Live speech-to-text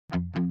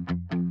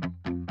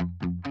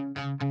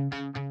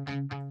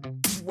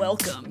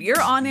Welcome.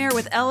 You're on air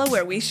with Ella,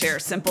 where we share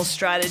simple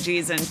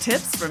strategies and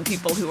tips from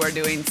people who are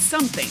doing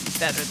something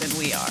better than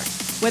we are.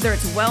 Whether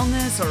it's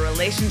wellness or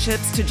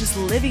relationships, to just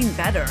living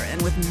better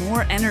and with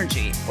more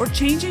energy, or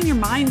changing your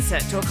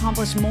mindset to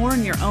accomplish more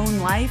in your own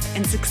life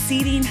and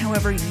succeeding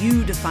however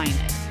you define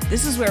it.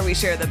 This is where we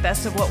share the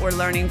best of what we're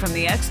learning from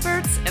the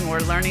experts, and we're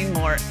learning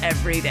more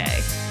every day.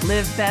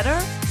 Live better?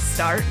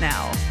 Start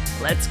now.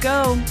 Let's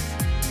go.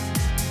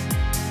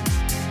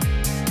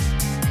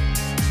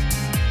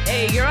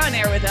 Hey, you're on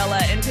air with Ella,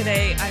 and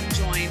today I'm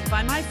joined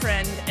by my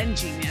friend and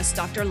genius,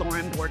 Dr.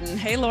 Lauren Borden.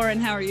 Hey, Lauren,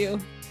 how are you?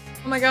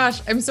 Oh my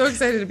gosh, I'm so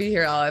excited to be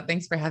here, Ella.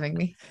 Thanks for having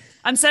me.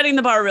 I'm setting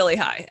the bar really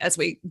high as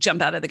we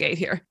jump out of the gate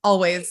here.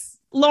 Always.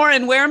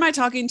 Lauren, where am I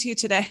talking to you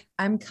today?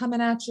 I'm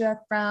coming at you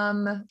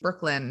from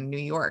Brooklyn, New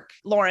York.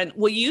 Lauren,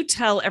 will you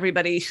tell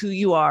everybody who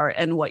you are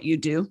and what you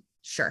do?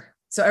 Sure.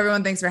 So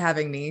everyone, thanks for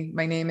having me.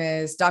 My name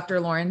is Dr.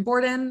 Lauren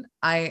Borden.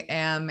 I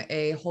am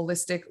a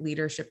holistic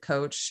leadership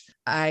coach.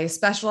 I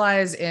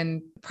specialize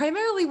in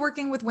primarily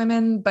working with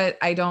women, but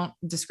I don't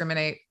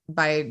discriminate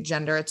by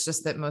gender. It's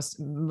just that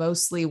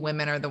mostly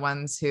women are the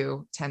ones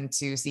who tend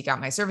to seek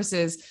out my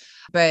services.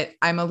 But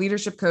I'm a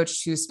leadership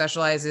coach who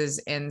specializes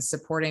in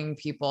supporting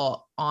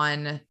people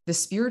on the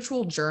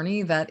spiritual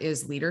journey that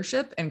is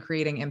leadership and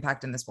creating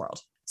impact in this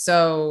world.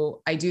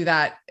 So I do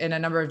that in a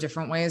number of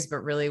different ways,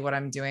 but really what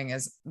I'm doing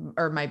is,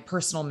 or my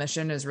personal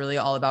mission is really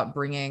all about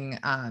bringing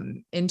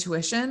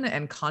intuition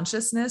and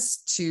consciousness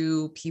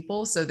to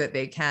people so that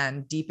they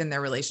can deepen their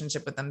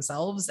relationship with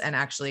themselves and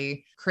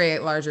actually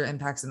create larger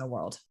impacts in the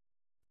world.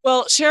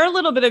 Well, share a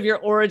little bit of your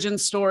origin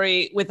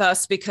story with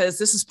us, because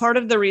this is part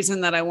of the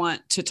reason that I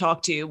want to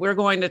talk to you. We're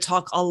going to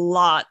talk a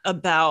lot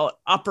about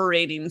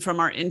operating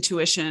from our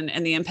intuition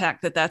and the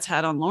impact that that's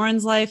had on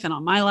Lauren's life and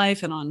on my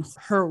life and on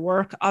her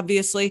work,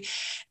 obviously.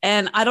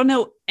 And I don't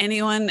know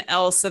anyone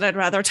else that I'd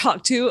rather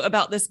talk to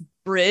about this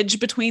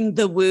bridge between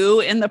the woo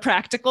and the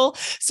practical.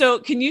 So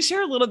can you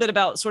share a little bit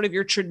about sort of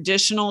your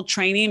traditional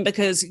training?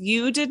 Because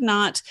you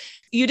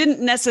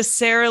didn't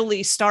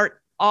necessarily start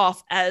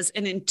off as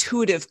an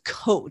intuitive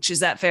coach.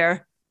 Is that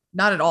fair?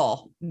 Not at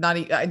all. Not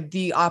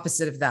the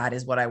opposite of that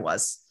is what I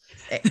was.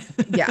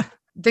 Yeah.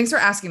 Thanks for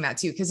asking that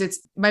too,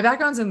 because my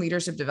background's in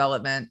leadership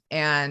development,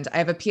 and I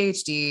have a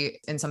PhD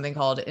in something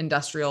called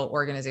industrial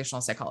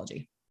organizational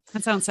psychology.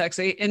 That sounds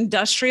sexy.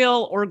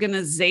 Industrial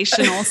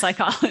organizational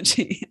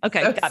psychology.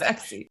 Okay, That's got it.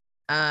 Sexy.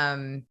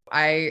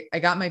 I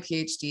got my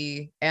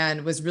PhD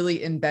and was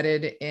really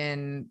embedded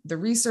in the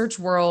research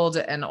world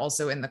and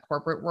also in the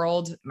corporate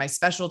world. My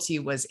specialty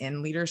was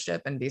in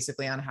leadership and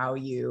basically on how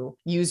you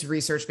use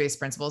research-based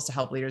principles to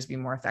help leaders be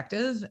more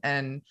effective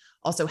and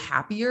also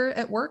happier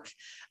at work.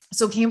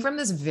 So it came from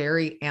this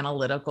very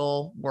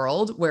analytical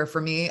world where for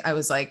me, I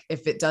was like,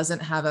 if it doesn't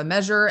have a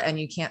measure and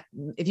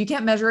if you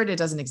can't measure it, it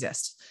doesn't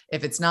exist.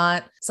 If it's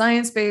not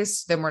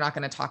science-based, then we're not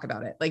going to talk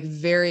about it. Like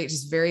very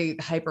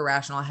hyper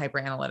rational, hyper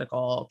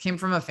analytical. Came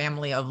from a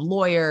family of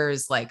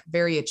lawyers, like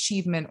very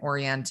achievement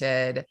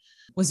oriented,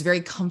 was very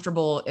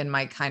comfortable in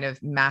my kind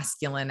of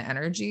masculine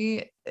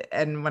energy.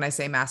 And when I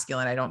say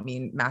masculine, I don't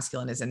mean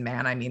masculine as in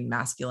man. I mean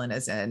masculine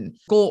as in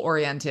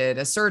goal-oriented,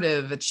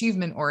 assertive,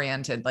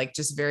 achievement-oriented, like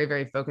just very,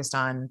 very focused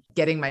on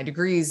getting my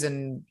degrees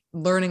and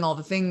learning all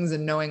the things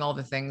and knowing all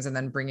the things and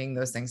then bringing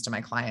those things to my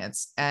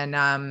clients.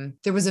 And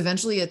there was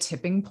eventually a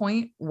tipping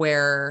point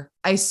where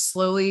I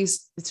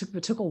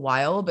it took a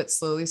while, but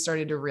slowly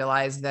started to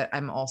realize that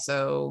I'm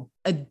also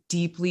a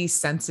deeply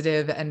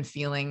sensitive and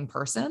feeling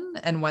person,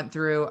 and went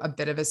through a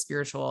bit of a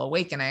spiritual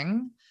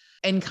awakening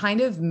and kind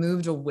of didn't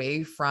move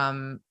away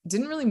from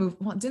the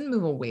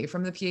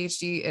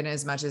PhD in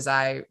as much as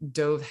I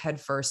dove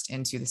headfirst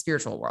into the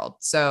spiritual world.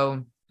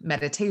 So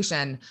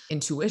meditation,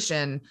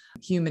 intuition,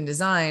 human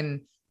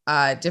design,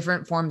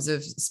 different forms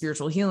of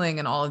spiritual healing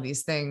and all of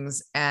these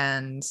things.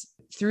 And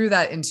through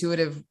that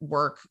intuitive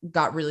work,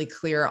 got really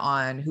clear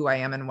on who I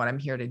am and what I'm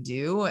here to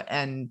do,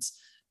 and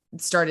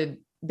started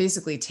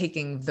basically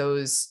taking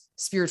those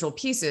spiritual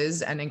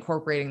pieces and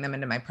incorporating them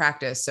into my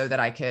practice so that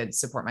I could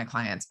support my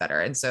clients better.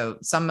 And so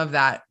some of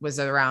that was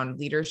around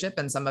leadership,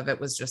 and some of it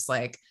was just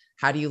like,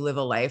 how do you live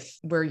a life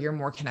where you're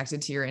more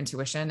connected to your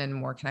intuition and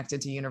more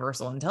connected to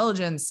universal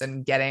intelligence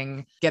and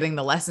getting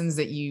the lessons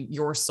that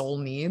your soul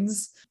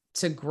needs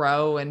to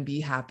grow and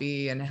be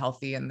happy and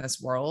healthy in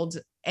this world,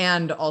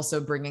 and also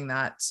bringing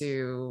that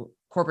to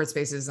corporate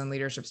spaces and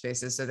leadership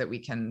spaces so that we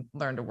can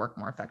learn to work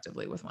more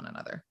effectively with one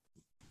another.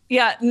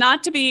 Yeah,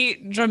 not to be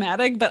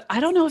dramatic, but I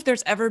don't know if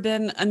there's ever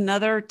been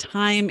another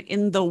time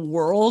in the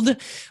world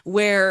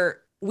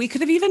where we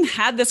could have even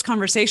had this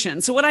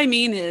conversation. So what I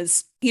mean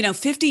is,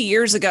 50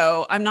 years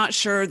ago, I'm not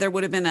sure there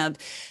would have been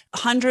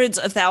hundreds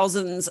of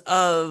thousands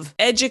of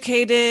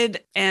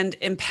educated and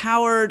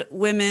empowered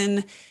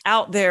women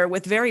out there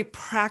with very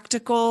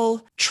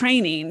practical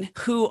training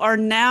who are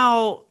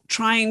now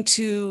trying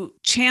to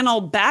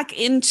channel back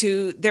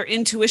into their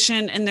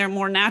intuition and their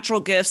more natural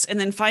gifts and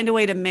then find a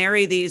way to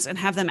marry these and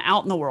have them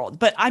out in the world.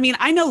 But I mean,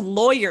 I know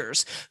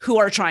lawyers who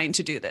are trying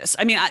to do this.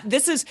 I mean,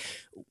 this is,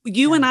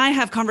 you and I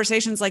have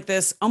conversations like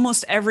this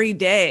almost every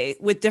day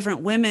with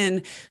different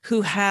women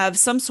who have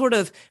some sort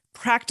of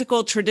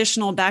practical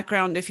traditional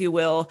background, if you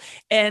will,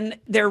 and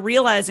they're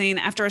realizing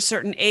after a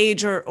certain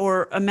age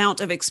or amount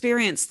of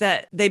experience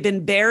that they've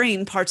been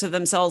burying parts of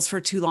themselves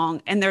for too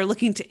long, and they're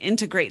looking to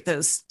integrate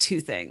those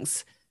two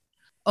things.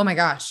 Oh my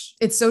gosh,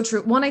 it's so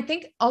true. One, I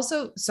think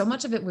also so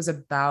much of it was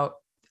about,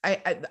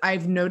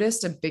 I've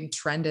noticed a big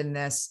trend in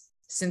this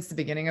since the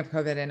beginning of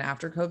COVID and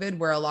after COVID,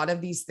 where a lot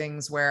of these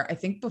things where I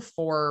think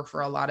before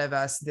for a lot of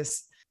us,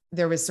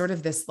 there was sort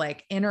of this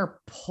like inner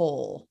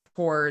pull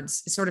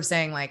towards sort of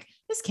saying like,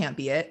 this can't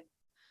be it.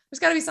 There's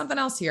got to be something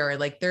else here.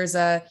 Like there's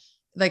some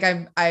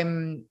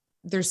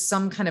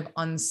kind of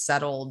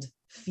unsettled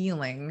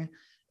feeling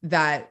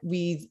that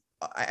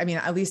I mean,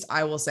 at least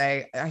I will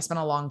say I spent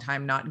a long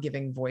time not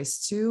giving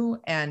voice to,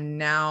 and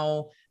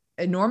now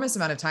enormous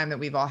amount of time that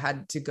we've all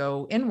had to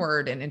go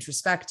inward and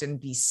introspect and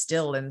be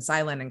still and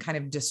silent and kind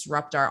of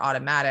disrupt our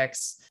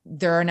automatics.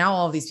 There are now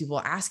all of these people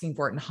asking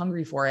for it and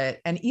hungry for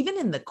it. And even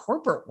in the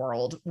corporate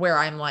world where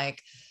I'm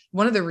like,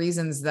 one of the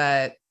reasons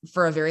that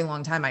for a very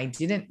long time, I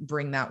didn't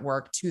bring that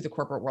work to the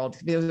corporate world,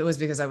 it was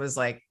because I was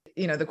like,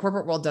 the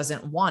corporate world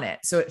doesn't want it.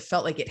 So it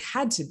felt like it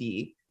had to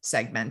be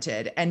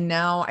segmented. And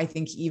now I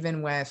think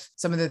even with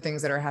some of the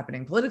things that are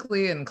happening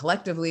politically and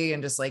collectively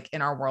and just like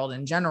in our world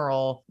in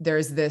general,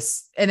 there's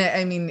this, and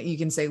I mean, you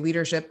can say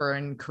leadership or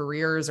in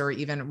careers or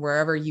even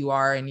wherever you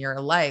are in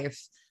your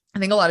life, I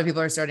think a lot of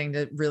people are starting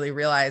to really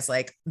realize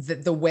like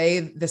the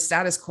way the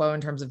status quo in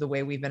terms of the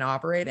way we've been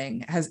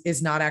operating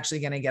is not actually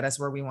going to get us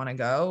where we want to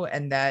go.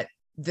 And that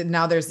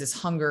now there's this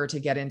hunger to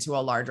get into a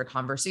larger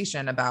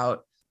conversation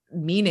about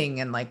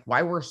meaning and like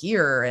why we're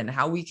here and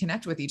how we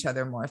connect with each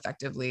other more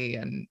effectively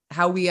and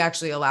how we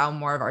actually allow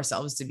more of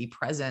ourselves to be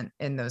present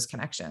in those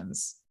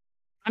connections.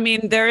 I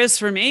mean, there is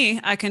for me,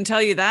 I can tell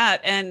you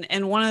that.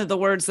 And one of the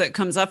words that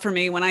comes up for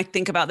me when I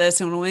think about this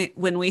and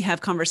when we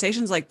have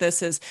conversations like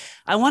this is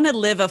I want to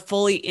live a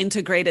fully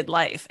integrated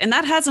life. And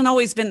that hasn't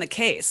always been the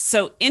case.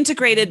 So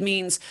integrated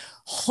means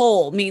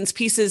whole, means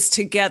pieces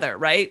together,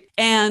 right?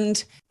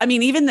 And I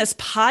mean, even this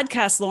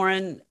podcast,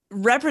 Lauren,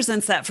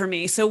 represents that for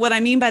me. So what I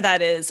mean by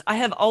that is I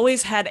have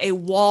always had a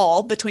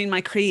wall between my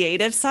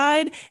creative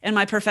side and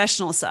my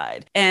professional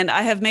side. And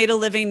I have made a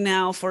living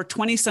now for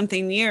 20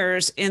 something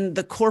years in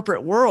the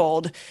corporate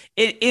world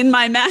in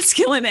my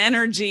masculine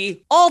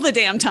energy all the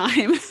damn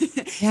time.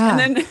 Yeah.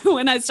 And then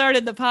when I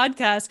started the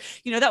podcast,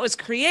 that was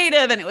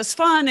creative and it was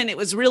fun and it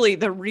was really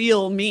the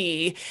real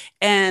me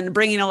and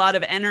bringing a lot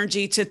of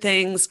energy to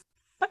things.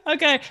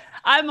 Okay.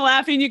 I'm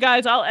laughing, you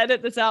guys. I'll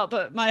edit this out,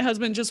 but my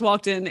husband just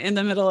walked in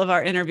the middle of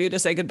our interview to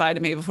say goodbye to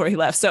me before he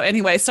left. So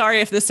anyway, sorry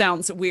if this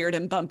sounds weird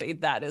and bumpy.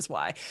 That is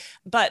why.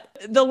 But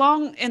the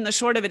long and the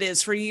short of it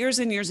is for years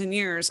and years and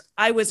years,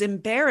 I was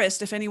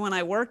embarrassed if anyone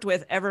I worked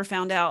with ever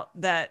found out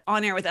that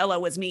On Air with Ella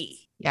was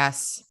me.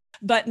 Yes.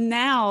 But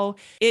now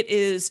it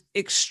is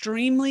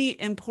extremely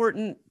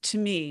important to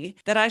me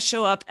that I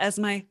show up as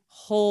my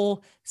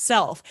whole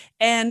self.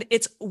 And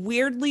it's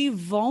weirdly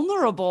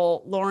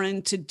vulnerable,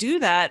 Lauren, to do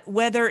that,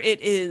 whether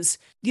it is,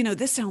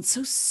 this sounds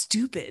so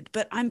stupid,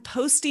 but I'm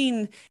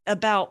posting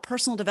about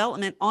personal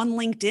development on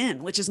LinkedIn,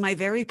 which is my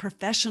very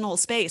professional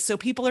space. So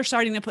people are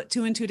starting to put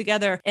two and two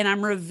together and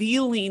I'm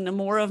revealing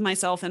more of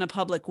myself in a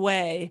public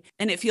way.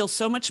 And it feels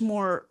so much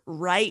more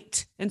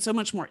right and so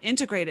much more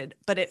integrated,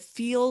 but it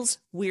feels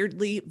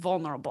weirdly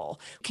vulnerable.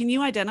 Can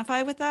you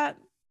identify with that?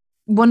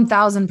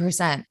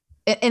 1000%.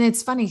 And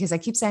it's funny because I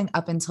keep saying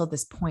up until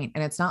this point,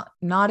 and it's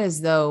not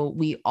as though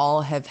we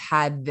all have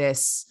had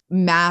this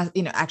mass,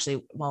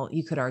 actually, well,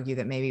 you could argue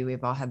that maybe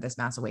we've all had this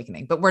mass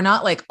awakening, but we're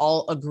not like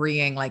all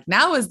agreeing, like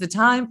now is the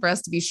time for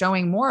us to be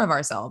showing more of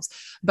ourselves.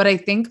 But I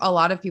think a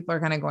lot of people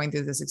are kind of going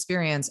through this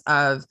experience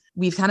of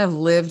we've kind of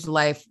lived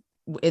life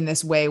in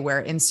this way where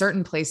in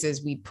certain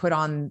places we put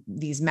on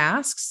these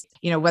masks,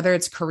 whether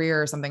it's career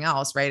or something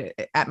else, right?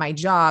 At my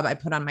job, I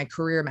put on my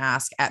career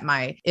mask.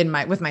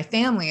 With my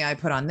family, I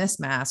put on this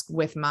mask.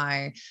 With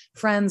my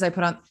friends, I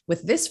put on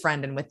with this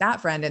friend and with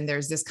that friend. And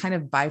there's this kind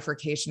of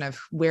bifurcation of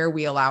where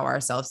we allow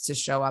ourselves to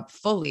show up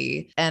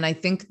fully. And I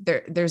think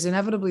there's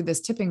inevitably this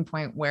tipping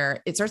point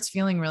where it starts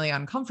feeling really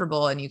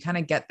uncomfortable. And you kind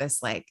of get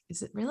this, like,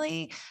 is it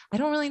really, I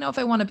don't really know if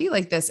I want to be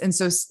like this. And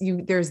so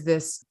there's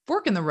this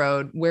fork in the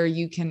road where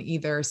you can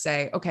either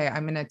say, okay,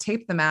 I'm going to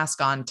tape the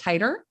mask on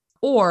tighter,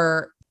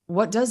 or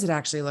what does it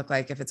actually look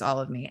like if it's all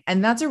of me?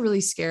 And that's a really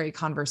scary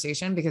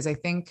conversation because I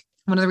think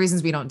one of the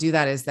reasons we don't do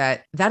that is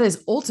that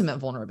is ultimate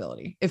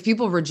vulnerability. If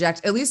people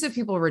reject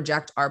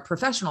our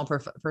professional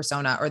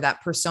persona or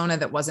that persona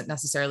that wasn't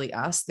necessarily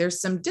us,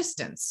 there's some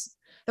distance.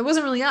 That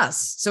wasn't really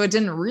us. So it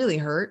didn't really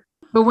hurt.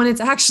 But when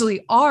it's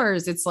actually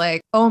ours, it's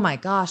like, oh my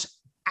gosh,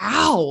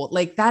 ow,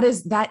 like that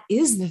is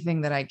the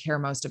thing that I care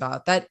most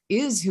about. That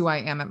is who I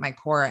am at my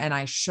core. And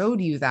I showed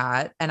you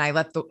that. And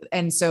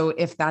and so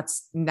if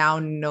that's now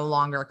no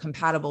longer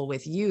compatible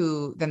with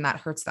you, then that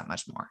hurts that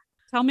much more.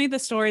 Tell me the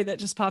story that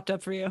just popped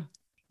up for you.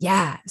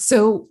 Yeah.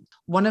 So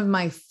one of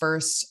my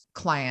first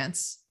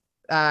clients,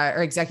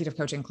 or executive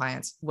coaching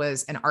clients,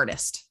 was an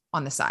artist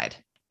on the side,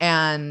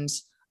 and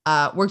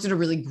worked at a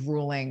really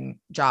grueling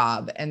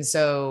job. And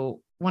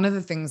so one of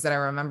the things that I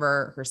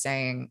remember her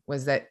saying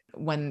was that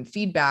when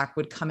feedback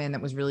would come in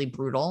that was really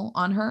brutal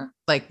on her,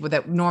 like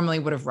that normally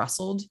would have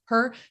rustled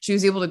her, she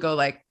was able to go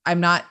like, I'm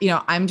not,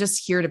 I'm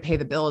just here to pay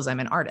the bills. I'm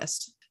an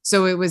artist.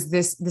 So it was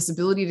this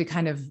ability to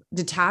kind of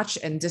detach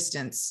and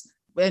distance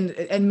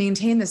and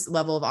maintain this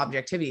level of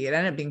objectivity. It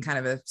ended up being kind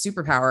of a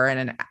superpower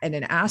and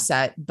an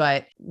asset.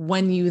 But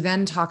when you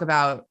then talk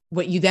about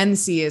what you then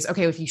see is,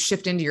 okay, if you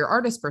shift into your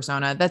artist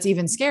persona, that's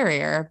even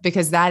scarier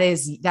because that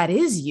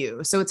is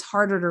you. So it's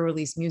harder to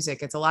release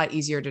music. It's a lot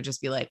easier to just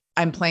be like,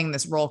 I'm playing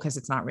this role because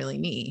it's not really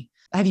me.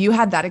 Have you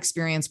had that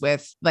experience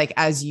with, like,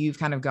 as you've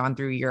kind of gone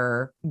through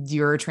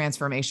your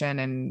transformation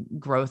and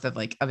growth of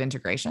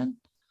integration?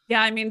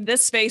 Yeah, I mean,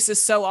 this space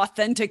is so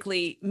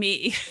authentically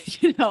me,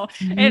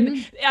 Mm-hmm.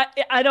 and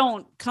I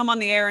don't come on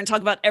the air and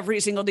talk about every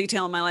single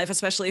detail in my life,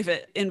 especially if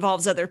it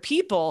involves other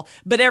people.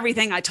 But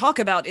everything I talk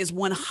about is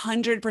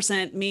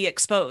 100% me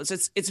exposed.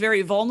 It's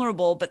very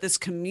vulnerable, but this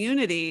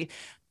community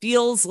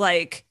feels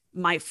like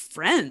my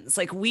friends.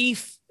 Like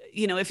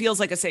it feels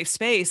like a safe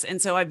space.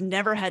 And so I've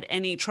never had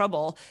any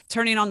trouble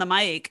turning on the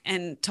mic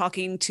and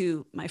talking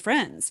to my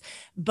friends,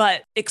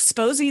 but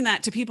exposing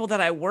that to people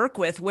that I work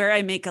with, where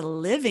I make a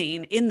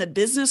living in the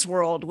business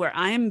world, where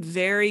I'm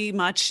very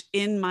much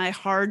in my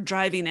hard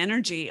driving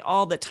energy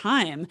all the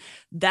time,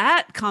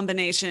 that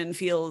combination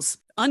feels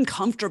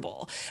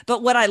uncomfortable.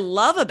 But what I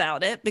love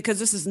about it, because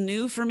this is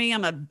new for me,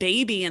 I'm a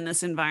baby in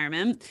this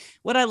environment.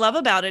 What I love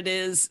about it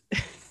is,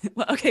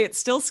 okay, it's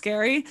still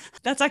scary.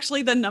 That's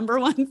actually the number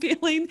one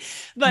feeling.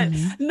 But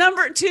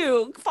number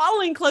two,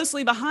 following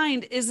closely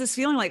behind, is this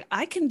feeling like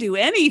I can do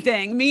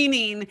anything,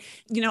 meaning,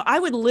 I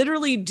would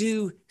literally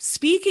do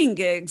speaking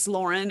gigs,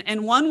 Lauren,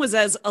 and one was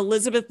as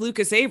Elizabeth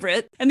Lucas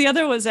Averett and the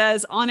other was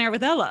as On Air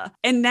with Ella.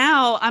 And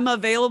now I'm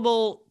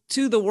available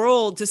to the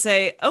world to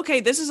say, okay,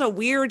 this is a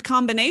weird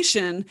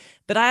combination,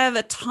 but I have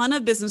a ton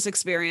of business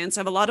experience. I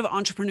have a lot of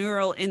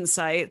entrepreneurial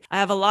insight. I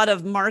have a lot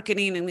of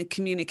marketing and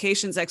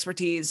communications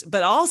expertise,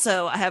 but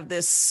also I have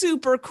this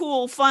super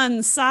cool,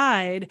 fun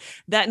side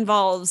that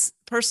involves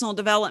personal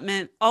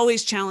development,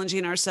 always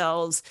challenging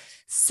ourselves,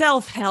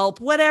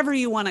 self-help, whatever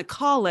you want to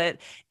call it.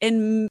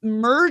 And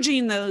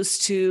merging those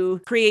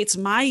two creates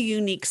my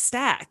unique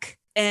stack.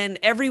 And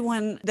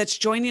everyone that's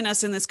joining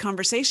us in this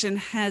conversation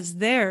has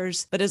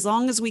theirs. But as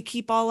long as we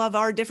keep all of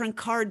our different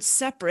cards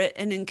separate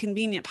and in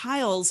convenient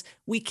piles,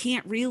 we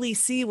can't really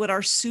see what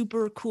our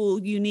super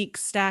cool, unique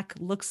stack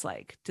looks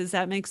like. Does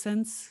that make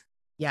sense?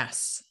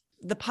 Yes.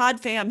 The pod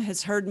fam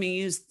has heard me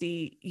use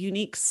the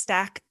unique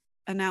stack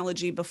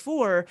analogy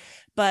before,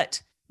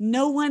 but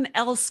no one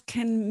else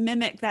can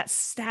mimic that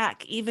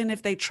stack, even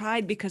if they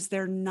tried, because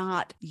they're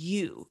not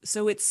you.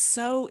 So it's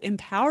so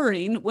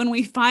empowering when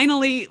we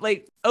finally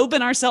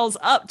open ourselves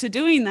up to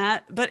doing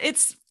that. But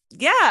it's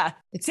terrifying.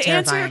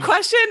 Answer your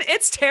question,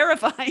 it's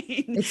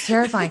terrifying. It's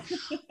terrifying.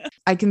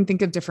 I can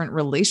think of different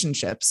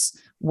relationships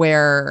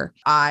where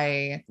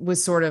I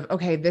was sort of,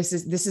 okay, this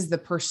is the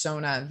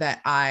persona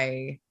that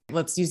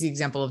let's use the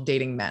example of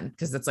dating men,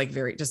 because that's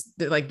very just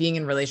being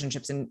in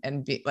relationships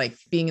and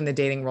being in the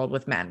dating world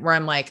with men, where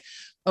I'm like,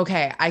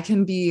 okay, I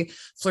can be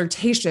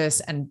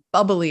flirtatious and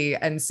bubbly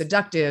and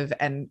seductive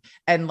and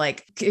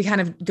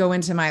kind of go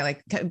into my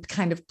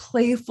kind of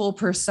playful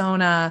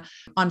persona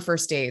on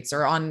first dates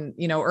or on,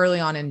 early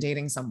on in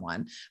dating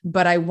someone,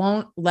 but I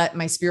won't let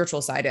my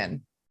spiritual side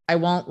in. I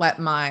won't let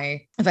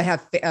if I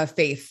have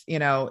faith,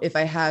 if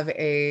I have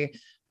a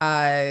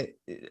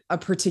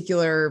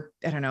particular,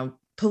 I don't know,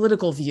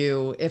 political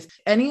view, if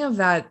any of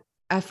that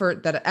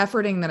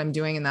efforting that I'm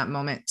doing in that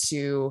moment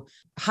to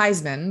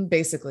Heisman,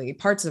 basically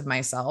parts of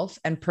myself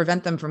and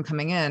prevent them from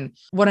coming in,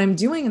 what I'm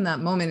doing in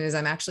that moment is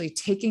I'm actually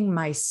taking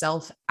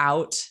myself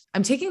out.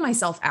 I'm taking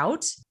myself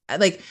out.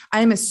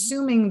 I'm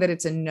assuming that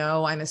it's a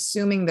no. I'm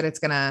assuming that it's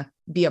going to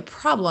be a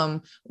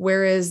problem.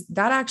 Whereas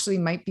that actually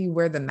might be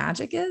where the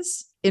magic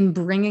is, in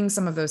bringing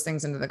some of those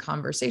things into the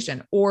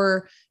conversation,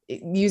 or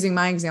using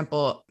my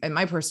example in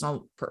my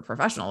personal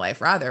professional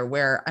life, rather,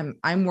 where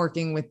I'm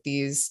working with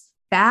these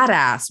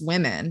badass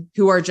women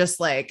who are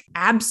just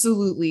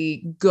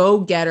absolutely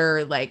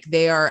go-getter,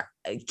 they are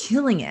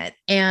killing it.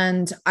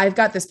 And I've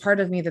got this part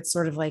of me that's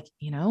sort of I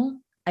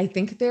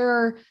think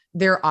they're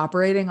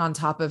operating on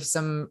top of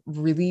some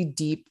really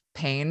deep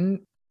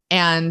pain.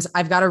 And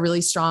I've got a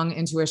really strong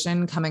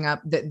intuition coming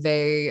up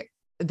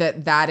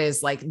that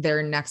is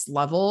their next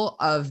level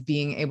of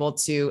being able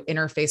to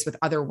interface with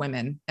other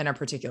women in a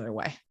particular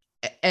way.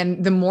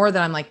 And the more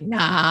that I'm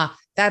nah,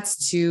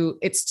 it's too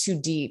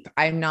deep.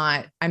 I'm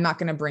not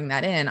going to bring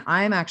that in.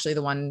 I'm actually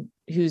the one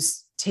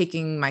who's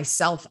taking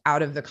myself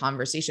out of the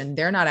conversation.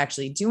 They're not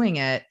actually doing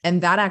it.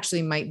 And that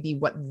actually might be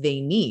what they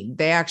need.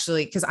 They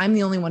actually, because I'm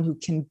the only one who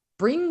can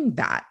bring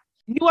that.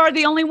 You are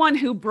the only one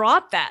who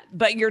brought that,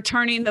 but you're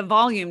turning the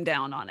volume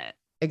down on it.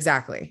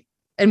 Exactly.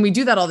 And we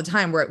do that all the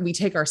time where we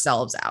take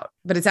ourselves out,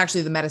 but it's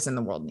actually the medicine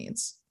the world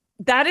needs.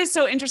 That is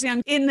so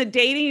interesting. In the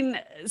dating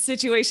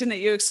situation that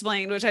you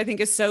explained, which I think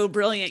is so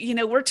brilliant,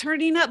 we're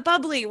turning up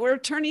bubbly, we're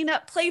turning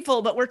up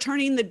playful, but we're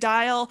turning the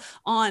dial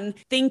on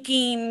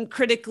thinking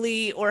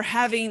critically or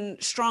having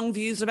strong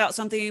views about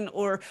something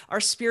or our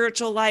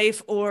spiritual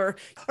life or,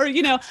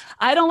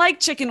 I don't like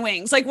chicken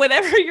wings, like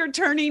whatever you're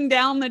turning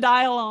down the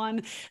dial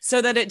on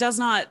so that it does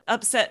not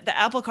upset the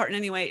apple cart in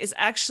any way is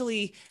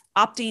actually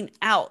opting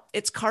out.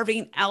 It's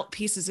carving out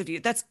pieces of you.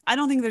 I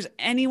don't think there's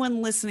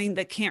anyone listening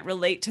that can't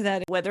relate to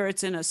that, whether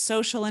it's in a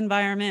social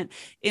environment,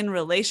 in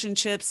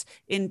relationships,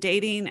 in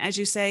dating, as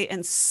you say,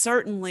 and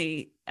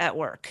certainly at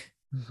work.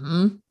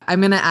 Mm-hmm.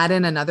 I'm going to add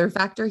in another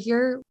factor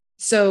here.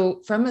 So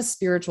from a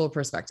spiritual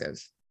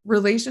perspective,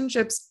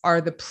 relationships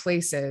are the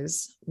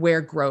places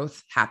where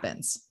growth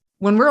happens.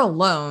 When we're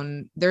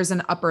alone, there's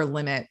an upper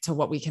limit to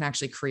what we can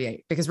actually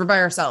create because we're by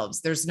ourselves.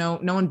 There's no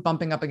one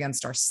bumping up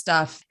against our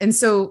stuff. And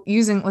so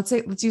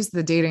let's use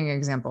the dating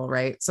example,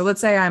 right? So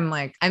let's say I'm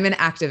an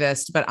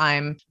activist, but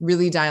I'm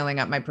really dialing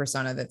up my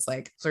persona that's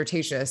like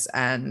flirtatious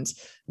and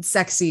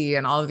sexy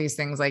and all of these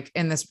things like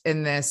in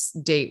this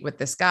date with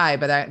this guy.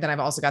 But then I've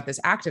also got this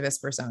activist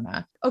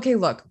persona. Okay,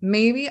 look,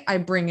 maybe I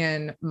bring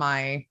in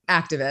my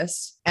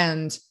activist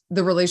and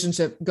the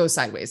relationship goes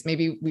sideways.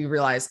 Maybe we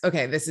realize,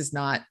 okay, this is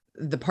not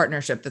the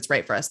partnership that's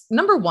right for us.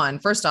 Number one,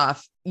 first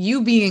off,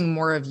 you being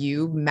more of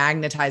you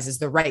magnetizes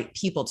the right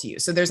people to you.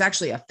 So there's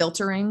actually a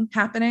filtering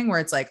happening where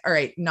it's like, all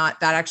right,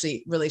 not that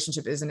actually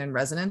relationship isn't in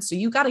resonance. So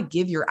you got to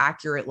give your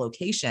accurate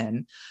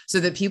location so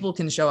that people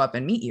can show up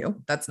and meet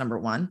you. That's number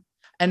one.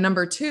 And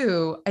number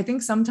two, I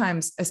think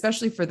sometimes,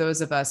 especially for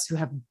those of us who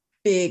have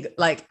big,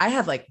 like I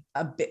have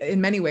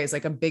in many ways,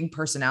 like a big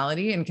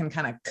personality and can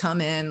kind of come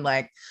in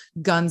like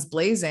guns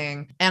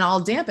blazing and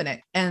I'll dampen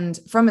it. And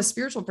from a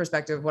spiritual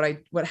perspective,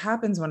 what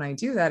happens when I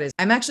do that is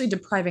I'm actually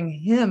depriving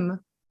him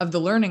of the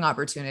learning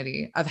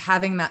opportunity of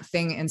having that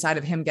thing inside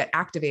of him get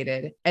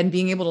activated and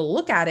being able to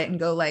look at it and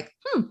go like,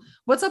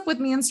 what's up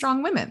with me and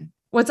strong women?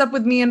 What's up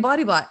with me and blah,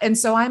 blah, blah. And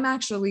so I'm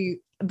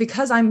actually,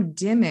 because I'm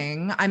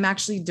dimming, I'm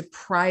actually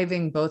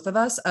depriving both of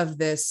us of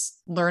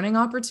this learning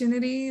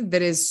opportunity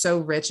that is so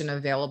rich and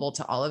available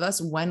to all of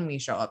us when we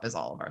show up as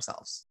all of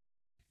ourselves.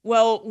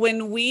 Well,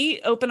 when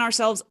we open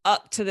ourselves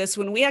up to this,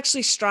 when we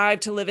actually strive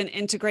to live an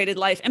integrated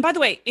life, and by the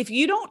way, if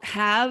you don't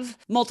have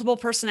multiple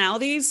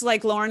personalities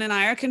like Lauren and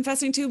I are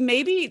confessing to,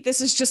 maybe this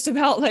is just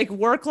about like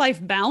work-life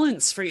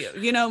balance for you.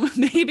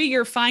 Maybe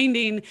you're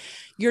finding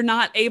you're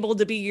not able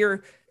to be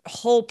your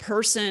whole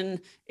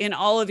person in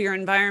all of your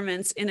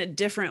environments in a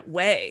different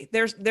way.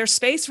 There's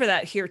space for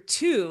that here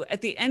too.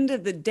 At the end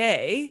of the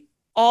day,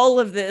 all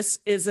of this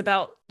is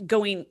about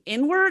going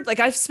inward.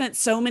 Like I've spent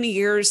so many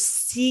years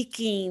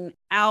seeking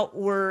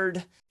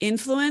outward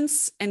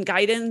influence and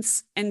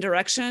guidance and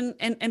direction.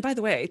 And by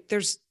the way,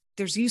 there's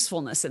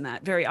usefulness in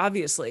that, very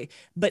obviously,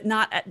 but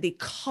not at the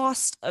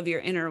cost of your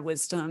inner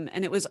wisdom.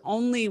 And it was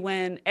only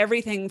when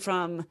everything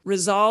from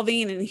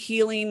resolving and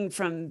healing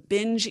from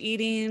binge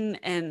eating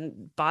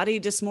and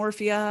body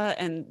dysmorphia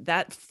and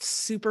that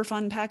super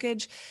fun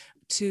package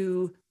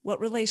to what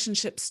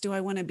relationships do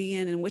I want to be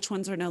in and which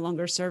ones are no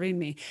longer serving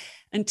me,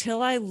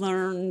 until I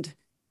learned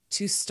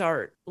to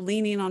start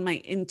leaning on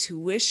my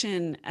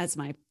intuition as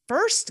my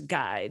first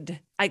guide,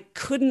 I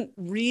couldn't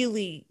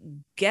really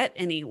get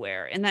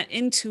anywhere. And that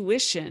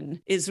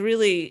intuition is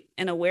really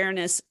an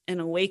awareness, an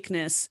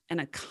awakeness, and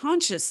a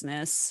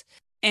consciousness.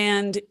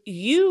 And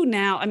you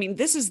now,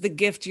 this is the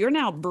gift you're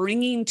now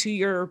bringing to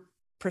your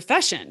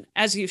profession,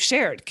 as you've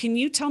shared. Can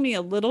you tell me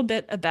a little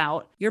bit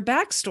about your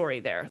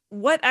backstory there?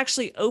 What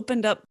actually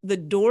opened up the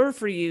door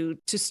for you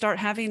to start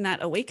having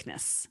that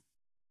awakeness?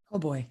 Oh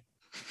boy.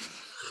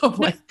 Oh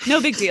boy. No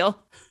big deal.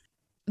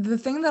 The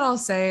thing that I'll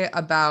say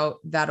about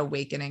that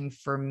awakening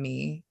for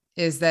me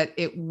is that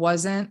it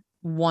wasn't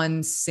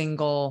one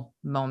single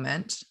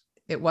moment.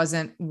 It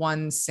wasn't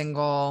one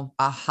single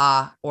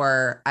aha,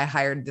 or I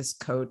hired this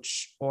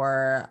coach,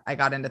 or I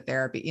got into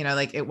therapy.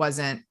 It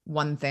wasn't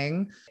one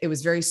thing. It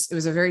was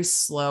a very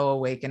slow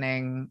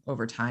awakening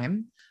over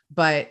time,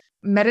 but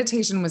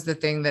meditation was the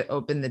thing that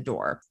opened the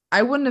door.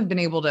 I wouldn't have been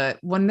able to,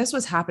 when this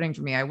was happening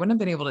for me, I wouldn't have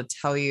been able to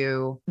tell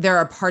you there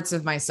are parts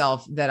of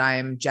myself that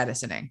I'm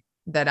jettisoning,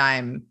 that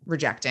I'm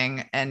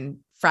rejecting and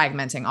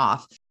fragmenting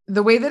off.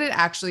 The way that it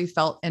actually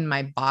felt in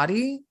my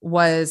body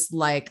was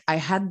like I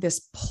had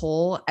this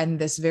pull and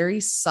this very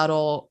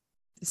subtle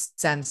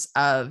sense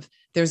of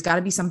there's got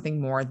to be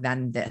something more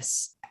than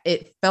this.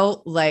 It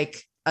felt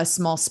like a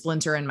small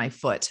splinter in my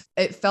foot.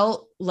 It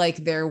felt like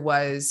there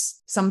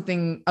was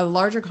a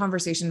larger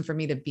conversation for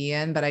me to be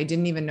in, but I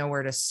didn't even know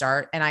where to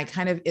start. And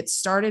it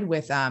started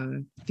with,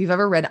 if you've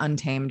ever read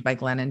Untamed by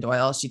Glennon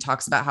Doyle, she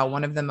talks about how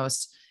one of the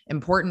most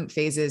important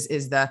phases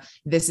is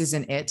this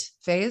isn't it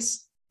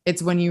phase.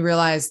 It's when you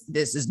realize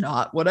this is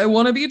not what I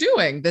want to be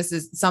doing. This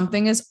is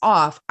something is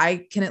off.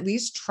 I can at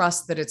least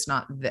trust that it's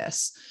not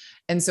this.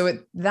 And so at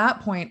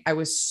that point, I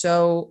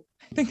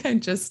think I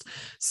just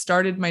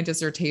started my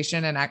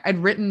dissertation and I'd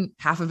written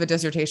half of a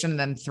dissertation and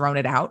then thrown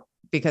it out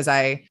because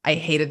I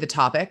hated the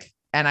topic.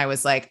 And I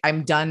was like,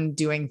 I'm done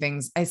doing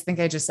things. I think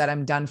I just said,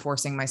 I'm done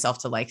forcing myself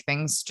to like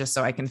things just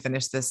so I can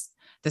finish this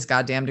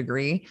goddamn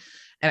degree.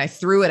 And I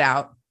threw it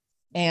out.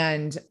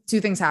 And two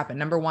things happened.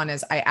 Number one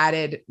is I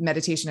added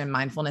meditation and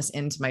mindfulness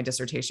into my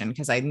dissertation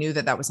because I knew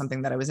that was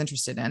something that I was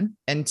interested in.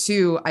 And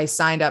two, I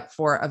signed up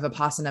for a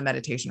Vipassana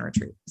meditation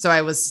retreat. So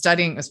I was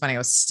studying, it was funny, I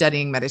was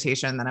studying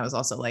meditation. And then I was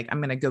also like,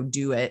 I'm going to go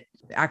do it,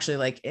 actually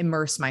like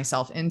immerse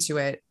myself into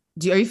it.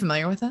 Are you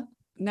familiar with it?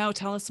 No,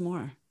 tell us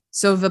more.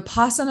 So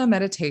Vipassana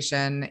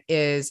meditation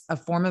is a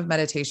form of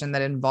meditation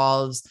that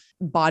involves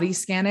body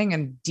scanning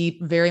and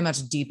very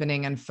much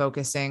deepening and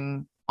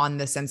focusing on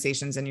the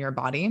sensations in your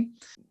body.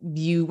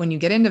 When you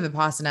get into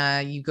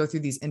Vipassana, you go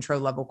through these intro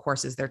level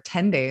courses. They're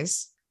 10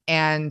 days.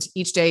 And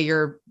each day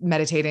you're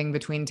meditating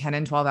between 10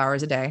 and 12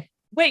 hours a day.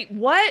 Wait,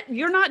 what?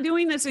 You're not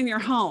doing this in your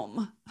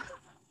home?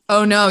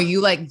 Oh no,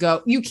 you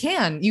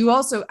you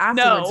also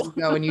afterwards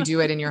go and you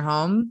do it in your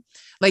home.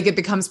 Like it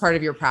becomes part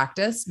of your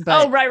practice.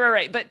 But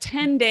right. But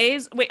 10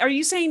 days. Wait, are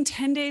you saying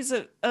 10 days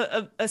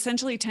of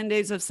essentially 10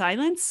 days of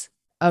silence?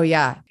 Oh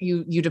yeah.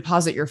 You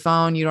deposit your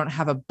phone. You don't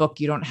have a book.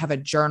 You don't have a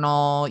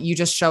journal. You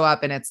just show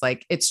up and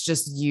it's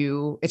just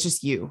you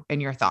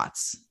and your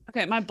thoughts.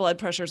 Okay. My blood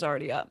pressure's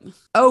already up.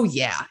 Oh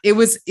yeah. It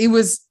was,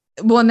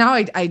 well, now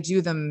I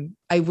do them.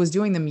 I was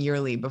doing them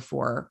yearly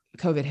before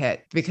COVID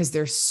hit because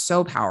they're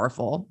so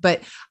powerful,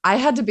 but I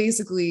had to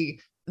basically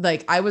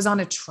I was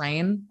on a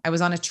train that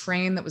was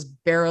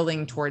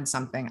barreling towards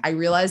something. I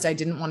realized I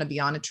didn't want to be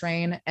on a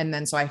train. And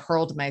then, so I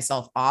hurled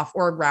myself off,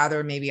 or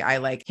rather maybe I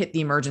hit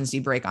the emergency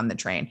brake on the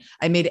train.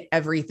 I made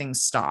everything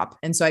stop.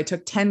 And so I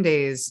took 10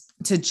 days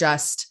to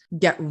just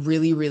get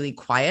really, really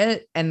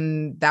quiet.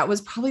 And that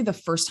was probably the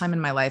first time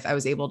in my life I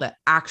was able to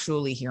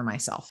actually hear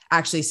myself,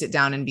 actually sit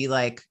down and be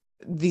like,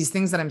 these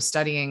things that I'm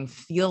studying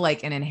feel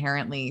like an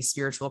inherently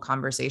spiritual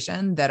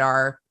conversation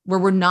where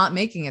we're not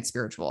making it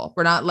spiritual.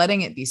 We're not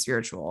letting it be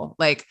spiritual,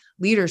 like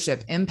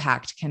leadership,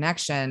 impact,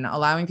 connection,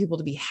 allowing people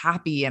to be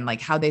happy and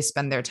how they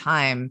spend their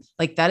time.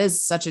 That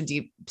is such a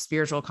deep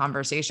spiritual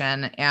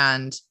conversation.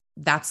 And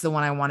that's the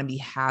one I want to be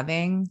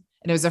having.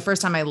 And it was the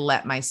first time I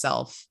let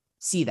myself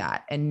see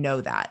that and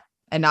know that,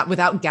 and not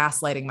without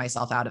gaslighting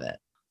myself out of it.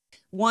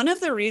 One of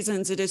the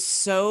reasons it is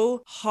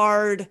so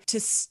hard to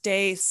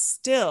stay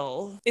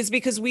still is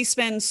because we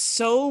spend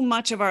so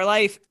much of our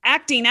life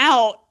acting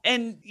out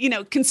and,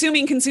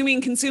 consuming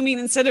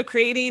instead of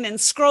creating, and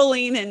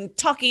scrolling and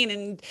talking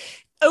and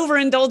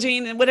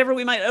overindulging and whatever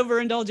we might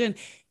overindulge in.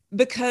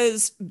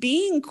 Because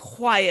being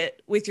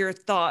quiet with your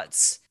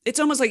thoughts, it's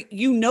almost like,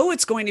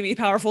 it's going to be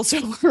powerful.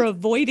 So we're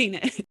avoiding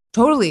it.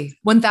 Totally.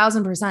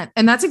 1000%.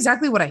 And that's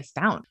exactly what I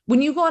found.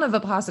 When you go on a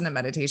Vipassana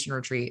meditation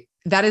retreat,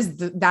 that is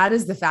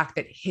the fact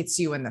that hits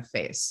you in the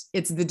face.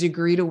 It's the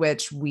degree to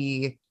which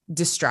we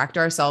distract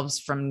ourselves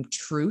from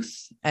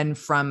truth and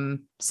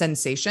from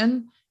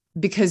sensation,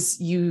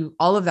 because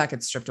all of that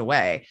gets stripped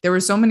away. There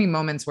were so many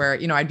moments where,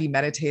 I'd be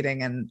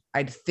meditating and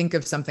I'd think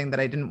of something that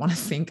I didn't want to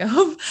think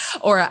of,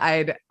 or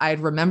I'd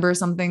remember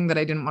something that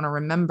I didn't want to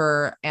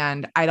remember.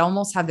 And I'd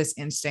almost have this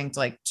instinct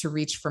to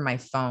reach for my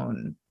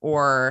phone,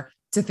 or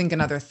to think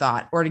another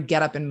thought, or to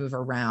get up and move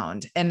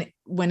around. And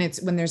when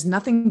there's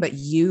nothing but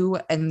you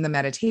and the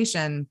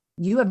meditation,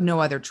 you have no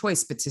other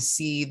choice but to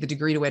see the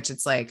degree to which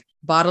it's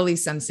bodily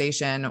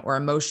sensation or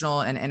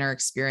emotional and inner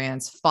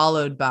experience,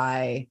 followed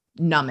by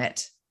numb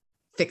it,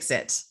 fix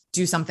it,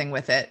 do something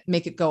with it,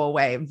 make it go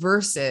away,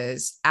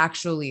 versus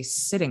actually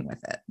sitting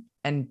with it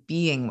and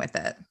being with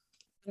it.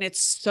 And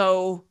it's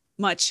so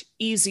much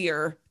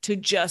easier to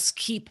just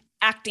keep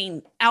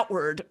acting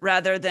outward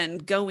rather than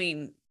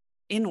going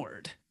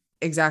inward.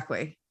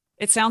 Exactly.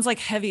 It sounds like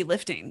heavy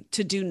lifting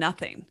to do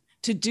nothing.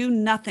 To do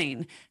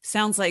nothing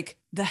sounds like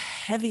the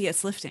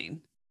heaviest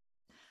lifting.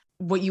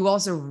 What you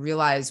also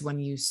realize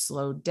when you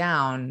slow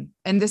down,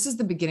 and this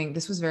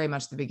was very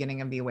much the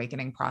beginning of the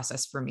awakening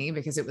process for me,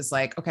 because it was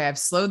okay, I've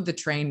slowed the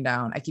train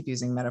down. I keep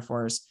using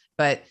metaphors,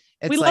 but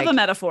we love a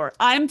metaphor.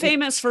 I'm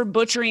famous for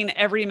butchering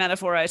every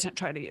metaphor I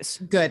try to use.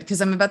 Good,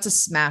 because I'm about to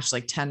smash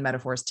 10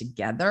 metaphors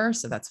together,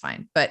 so that's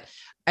fine. But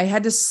I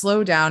had to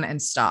slow down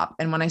and stop.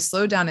 And when I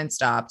slowed down and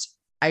stopped,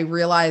 I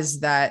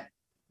realized that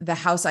the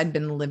house I'd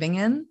been living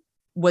in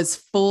was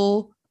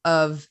full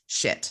of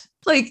shit.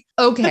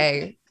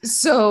 Okay,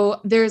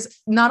 so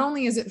there's not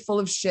only is it full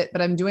of shit,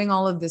 but I'm doing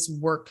all of this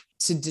work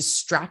to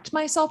distract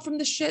myself from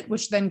the shit,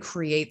 which then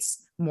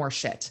creates more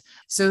shit.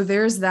 So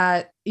there's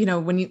that,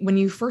 when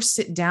you first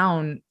sit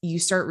down, you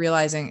start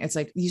realizing it's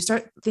you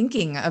start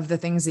thinking of the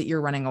things that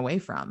you're running away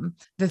from,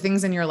 the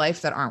things in your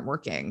life that aren't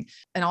working.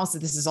 And also,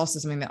 this is also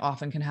something that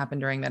often can happen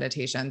during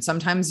meditation.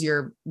 Sometimes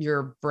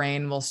your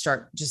brain will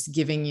start just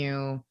giving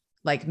you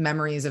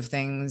memories of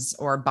things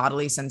or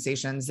bodily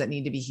sensations that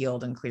need to be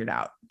healed and cleared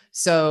out.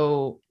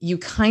 So you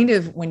kind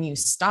of, when you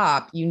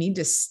stop, you need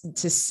to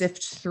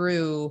sift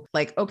through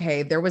like,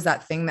 okay, there was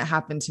that thing that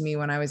happened to me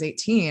when I was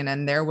 18,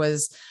 and there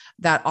was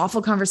that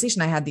awful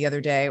conversation I had the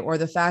other day, or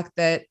the fact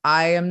that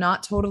I am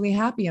not totally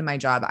happy in my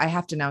job. I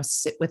have to now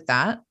sit with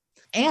that.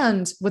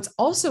 And what's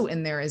also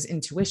in there is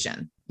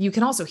intuition. You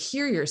can also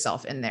hear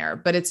yourself in there,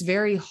 but it's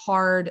very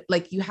hard.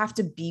 Like you have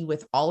to be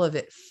with all of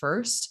it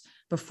first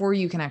before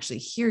you can actually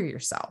hear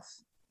yourself.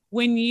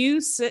 When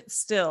you sit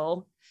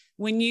still,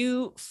 when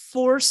you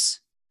force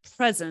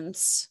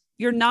presence,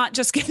 you're not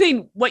just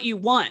getting what you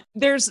want.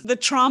 There's the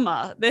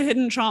trauma, the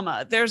hidden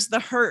trauma. There's the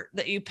hurt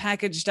that you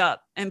packaged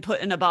up and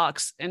put in a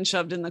box and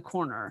shoved in the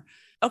corner.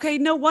 Okay,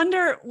 no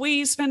wonder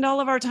we spend all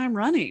of our time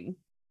running.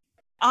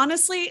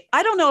 Honestly,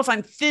 I don't know if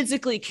I'm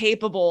physically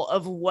capable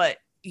of what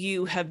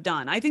you have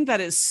done. I think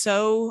that is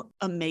so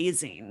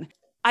amazing.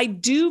 I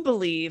do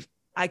believe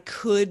I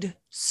could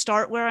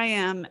start where I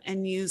am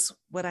and use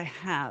what I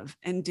have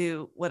and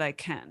do what I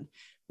can.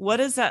 What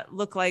does that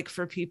look like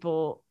for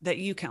people that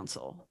you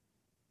counsel?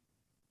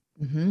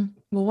 Mm-hmm.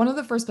 Well, one of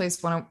the first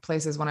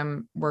places when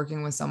I'm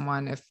working with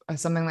someone, if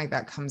something like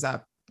that comes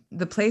up,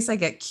 the place I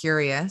get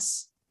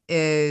curious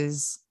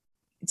is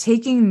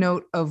taking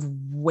note of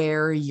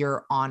where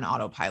you're on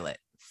autopilot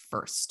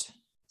first.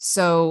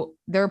 So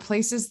there are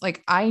places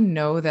like I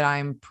know that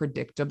I'm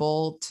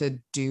predictable to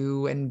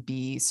do and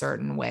be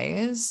certain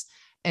ways.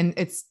 And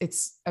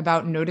it's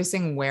about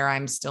noticing where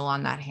I'm still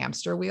on that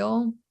hamster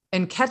wheel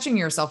and catching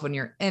yourself when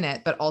you're in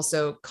it, but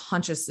also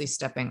consciously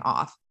stepping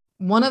off.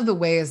 One of the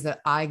ways that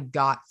I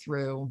got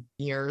through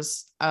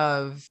years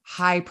of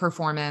high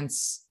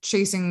performance,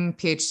 chasing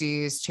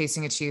PhDs,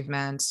 chasing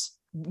achievement,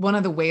 one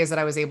of the ways that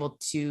I was able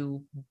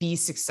to be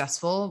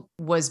successful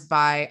was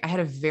I had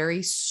a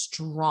very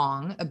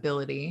strong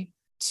ability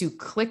to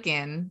click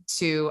in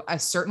to a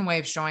certain way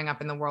of showing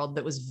up in the world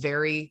that was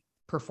very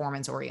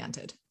performance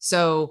oriented.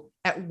 So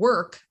at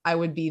work, I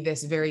would be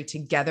this very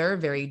together,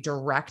 very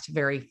direct,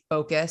 very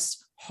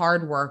focused,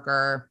 hard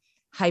worker,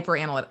 hyper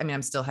analytical. I mean,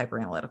 I'm still hyper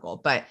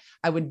analytical, but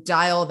I would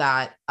dial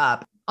that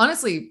up.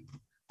 Honestly,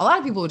 a lot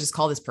of people would just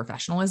call this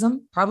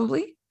professionalism,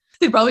 probably.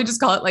 They'd probably just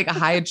call it like a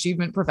high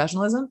achievement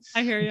professionalism.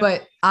 I hear you.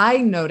 But I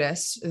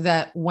noticed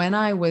that when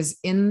I was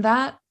in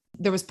that,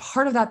 there was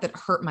part of that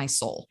hurt my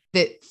soul,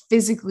 that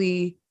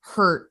physically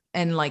hurt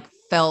and like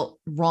felt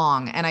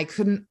wrong. And I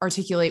couldn't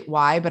articulate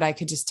why, but I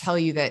could just tell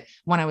you that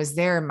when I was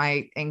there,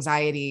 my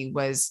anxiety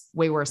was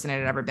way worse than it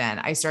had ever been.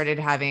 I started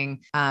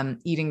having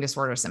eating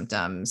disorder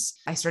symptoms.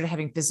 I started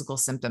having physical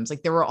symptoms.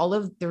 Like there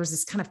was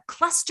this kind of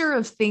cluster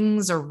of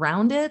things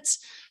around it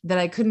that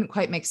I couldn't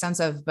quite make sense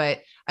of, but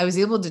I was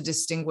able to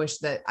distinguish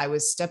that I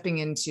was stepping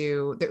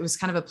into, that was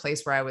kind of a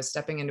place where I was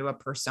stepping into a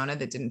persona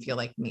that didn't feel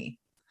like me.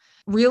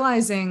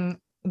 Realizing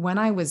when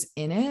I was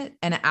in it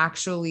and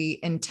actually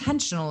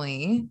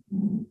intentionally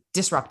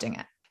disrupting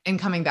it and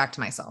coming back to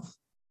myself.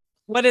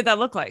 What did that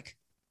look like?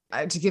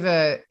 To give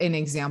an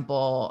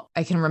example,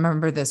 I can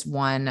remember this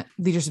one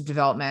leadership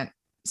development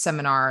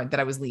seminar that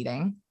I was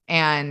leading,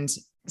 and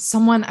I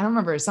don't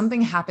remember,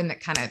 something happened that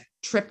kind of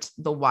tripped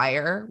the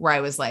wire where I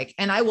was like,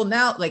 and I will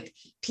now, like,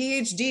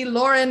 PhD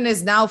Lauren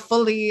is now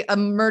fully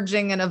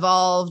emerging and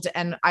evolved,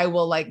 and I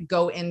will like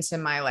go into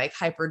my like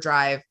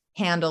hyperdrive,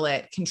 handle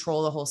it,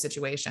 control the whole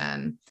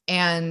situation.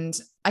 And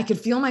I could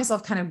feel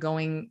myself kind of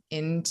going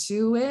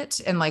into it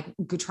and like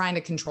trying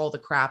to control the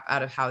crap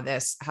out of how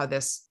this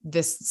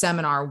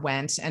seminar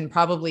went, and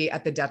probably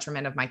at the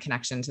detriment of my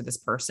connection to this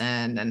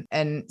person.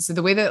 And so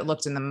the way that it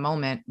looked in the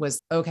moment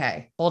was,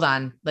 okay, hold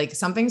on. Like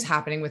something's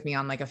happening with me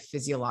on like a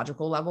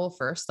physiological level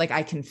first. Like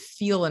I can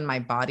feel in my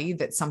body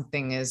that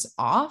something is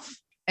off,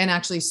 and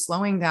actually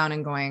slowing down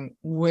and going,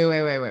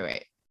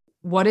 wait.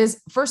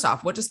 First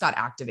off, what just got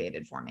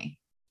activated for me?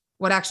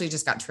 What actually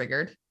just got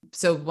triggered?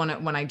 So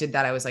when I did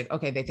that, I was like,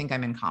 okay, they think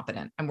I'm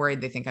incompetent. I'm worried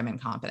they think I'm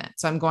incompetent.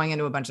 So I'm going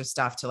into a bunch of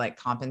stuff to like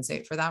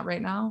compensate for that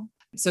right now.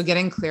 So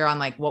getting clear on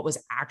like what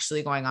was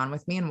actually going on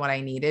with me and what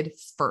I needed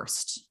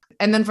first.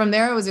 And then from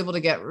there, I was able to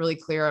get really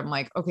clear. I'm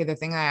like, okay, the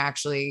thing I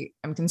actually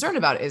am concerned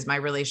about is my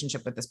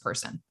relationship with this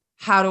person.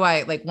 How do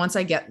I, like, once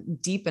I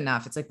get deep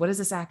enough, it's like, what is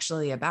this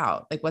actually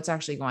about? Like, what's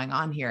actually going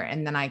on here?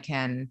 And then I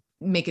can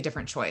make a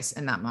different choice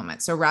in that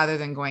moment. So rather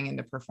than going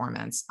into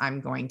performance,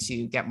 I'm going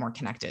to get more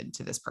connected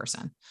to this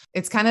person.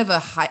 It's kind of a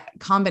high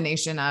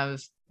combination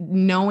of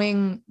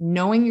knowing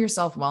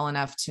yourself well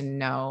enough to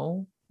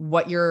know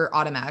what your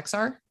automatics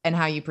are and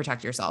how you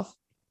protect yourself,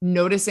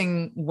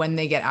 noticing when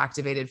they get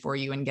activated for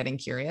you and getting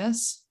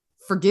curious,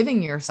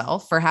 forgiving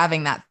yourself for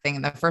having that thing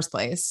in the first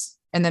place,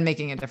 and then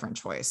making a different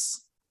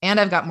choice.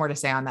 And I've got more to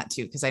say on that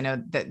too, because I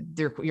know that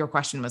your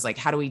question was like,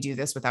 how do we do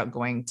this without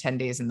going 10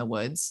 days in the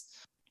woods?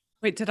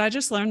 Wait, did I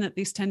just learn that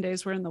these 10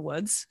 days were in the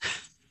woods?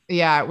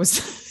 Yeah, it was.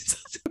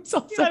 It's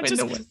also in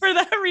the woods. For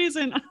that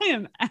reason, I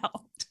am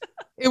out.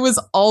 It was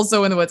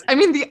also in the woods. I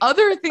mean, the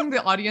other thing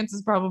the audience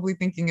is probably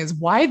thinking is,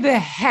 why the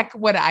heck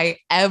would I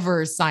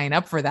ever sign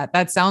up for that?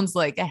 That sounds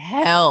like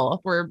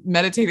hell. We're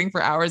meditating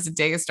for hours a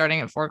day,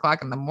 starting at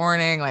 4:00 in the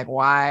morning. Like,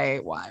 why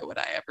would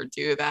I ever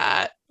do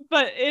that?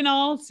 But in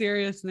all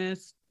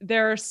seriousness,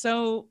 there are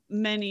so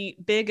many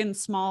big and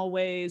small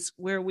ways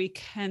where we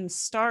can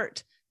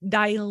start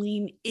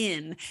dialing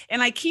in.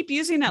 And I keep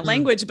using that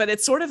language, but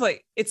it's sort of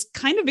like, it's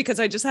kind of because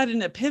I just had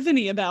an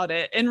epiphany about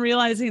it and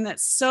realizing that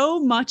so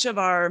much of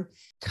our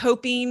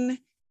coping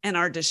and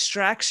our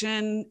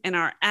distraction and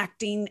our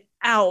acting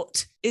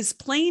out is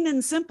plain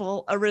and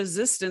simple a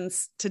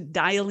resistance to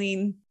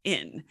dialing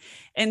in.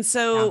 And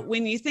so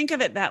when you think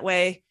of it that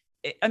way,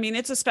 I mean,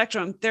 it's a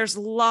spectrum. There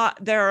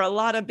are a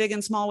lot of big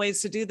and small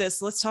ways to do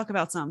this. Let's talk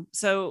about some.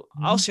 So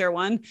I'll share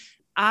one.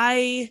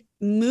 I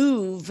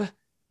move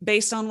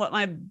based on what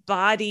my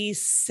body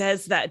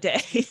says that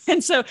day.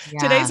 And so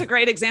today's a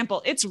great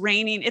example. It's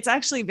raining. It's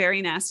actually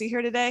very nasty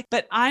here today,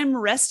 but I'm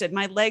rested.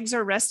 My legs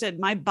are rested.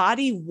 My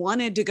body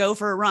wanted to go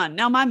for a run.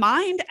 Now my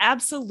mind,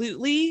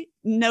 absolutely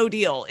no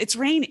deal. It's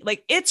raining.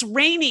 Like, it's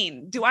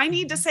raining. Do I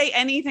need to say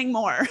anything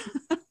more?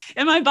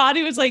 And my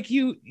body was like,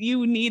 you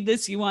need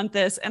this, you want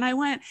this. And I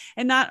went,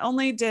 and not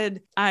only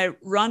did I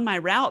run my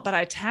route, but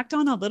I tacked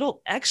on a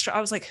little extra.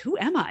 I was like, who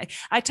am I?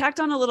 I tacked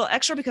on a little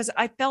extra because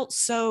I felt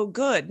so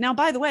good. Now,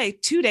 by the way,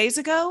 2 days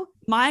ago,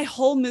 my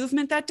whole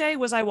movement that day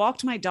was I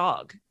walked my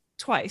dog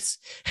twice.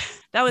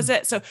 That was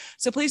it. So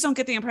please don't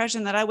get the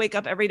impression that I wake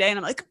up every day and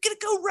I'm like, I'm going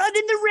to go run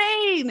in the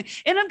rain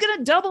and I'm going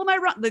to double my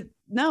run.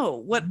 No,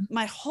 what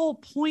my whole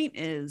point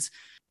is,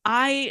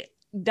 I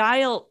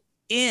dial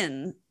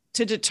in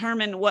to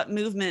determine what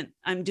movement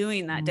I'm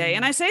doing that day.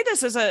 And I say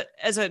this as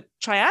a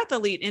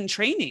triathlete in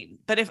training,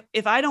 but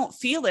if I don't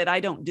feel it,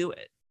 I don't do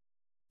it.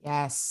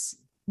 Yes.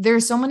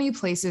 There's so many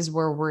places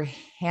where we're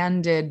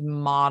handed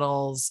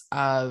models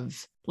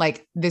of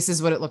like, this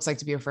is what it looks like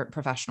to be a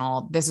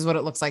professional. This is what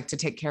it looks like to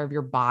take care of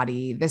your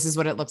body. This is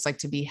what it looks like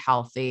to be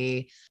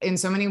healthy. In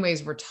so many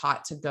ways, we're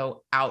taught to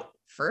go out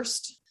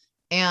first.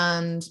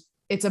 And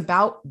it's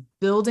about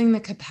building the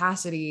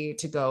capacity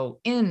to go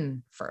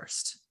in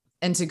first.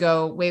 And to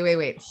go,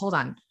 wait, hold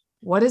on.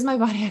 What is my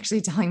body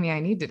actually telling me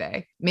I need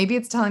today? Maybe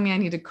it's telling me I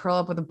need to curl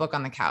up with a book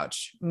on the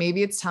couch.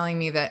 Maybe it's telling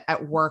me that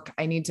at work,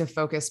 I need to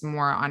focus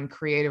more on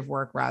creative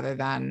work rather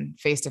than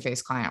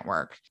face-to-face client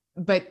work.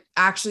 But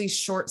actually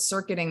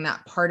short-circuiting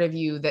that part of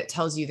you that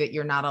tells you that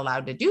you're not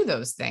allowed to do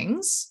those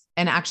things,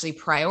 and actually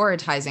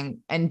prioritizing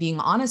and being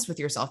honest with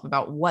yourself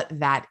about what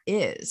that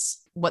is,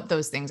 what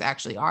those things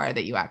actually are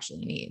that you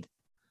actually need.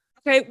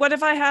 Okay, what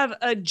if I have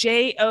a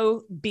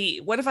job?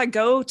 What if I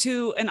go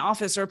to an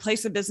office or a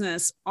place of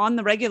business on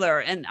the regular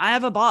and I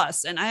have a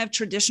boss and I have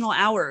traditional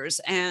hours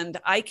and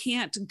I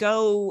can't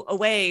go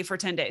away for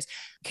 10 days?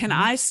 Can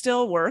I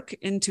still work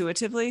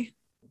intuitively?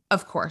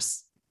 Of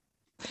course.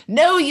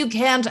 No, you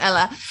can't,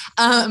 Ella.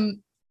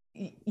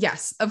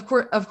 Yes, of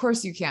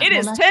course you can. It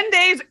is 10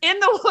 days in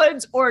the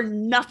woods or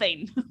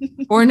nothing.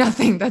 Or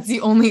nothing. That's the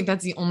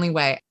only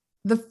way.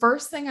 The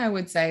first thing I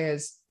would say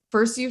is,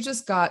 first, you've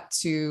just got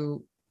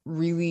to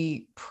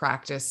really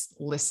practice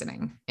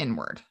listening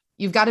inward.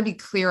 You've got to be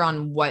clear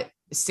on what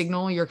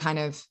signal you're kind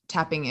of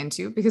tapping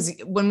into, because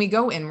when we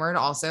go inward,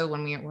 also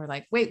when we're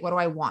like, wait, what do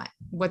I want?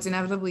 What's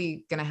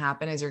inevitably going to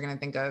happen is you're going to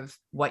think of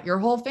what your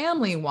whole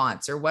family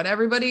wants, or what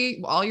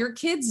all your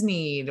kids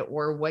need,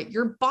 or what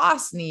your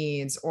boss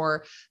needs,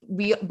 or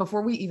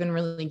before we even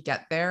really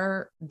get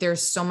there,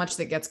 there's so much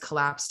that gets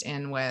collapsed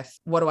in with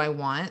what do I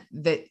want,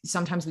 that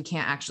sometimes we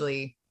can't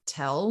actually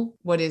tell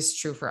what is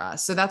true for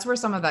us. So that's where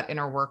some of that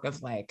inner work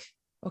of like,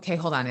 okay,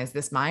 hold on, is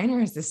this mine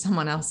or is this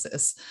someone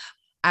else's?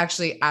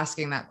 Actually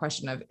asking that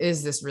question of,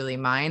 is this really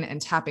mine?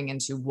 And tapping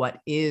into what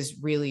is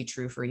really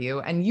true for you.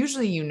 And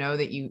usually, you know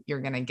that you're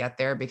going to get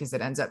there because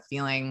it ends up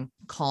feeling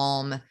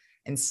calm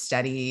and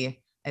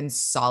steady and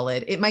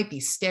solid. It might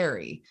be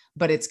scary,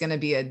 but it's going to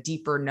be a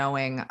deeper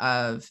knowing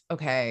of,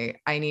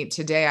 okay,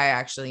 today I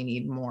actually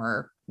need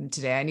more.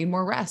 Today I need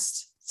more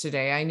rest.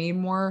 Today I need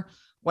more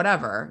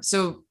whatever.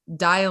 So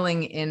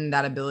dialing in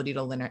that ability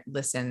to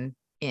listen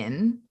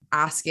in,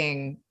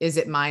 asking, is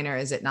it mine or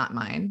is it not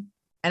mine?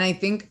 And I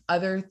think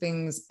other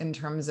things in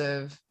terms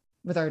of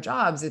with our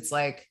jobs, it's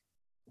like,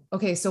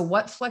 okay, so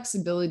what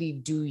flexibility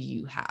do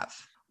you have?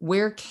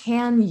 Where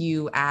can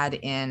you add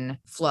in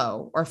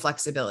flow or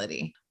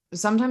flexibility?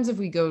 Sometimes if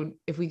we go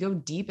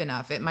deep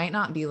enough, it might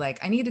not be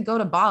like, I need to go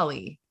to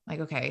Bali.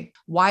 Like, okay,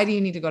 why do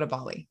you need to go to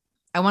Bali?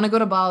 I want to go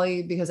to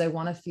Bali because I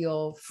want to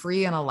feel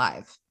free and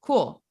alive.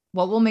 Cool.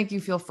 What will make you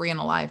feel free and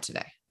alive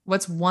today?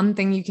 What's one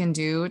thing you can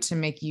do to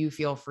make you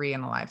feel free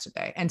and alive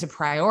today, and to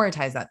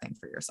prioritize that thing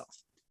for yourself?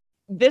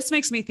 This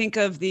makes me think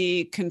of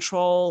the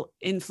control,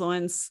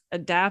 influence,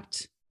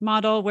 adapt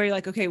model, where you're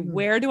like, okay,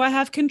 where do I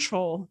have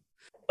control?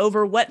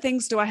 Over what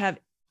things do I have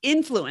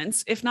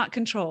influence, if not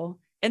control?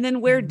 And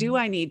then where do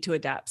I need to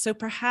adapt? So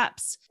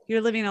perhaps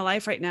you're living a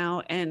life right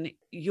now and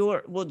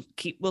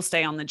we'll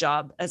stay on the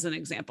job as an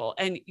example.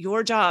 And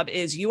your job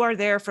is, you are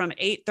there from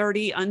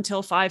 8:30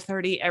 until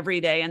 5:30 every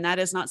day. And that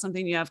is not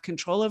something you have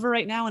control over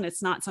right now. And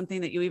it's not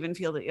something that you even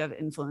feel that you have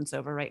influence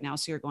over right now.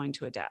 So you're going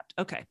to adapt.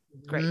 Okay,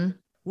 great.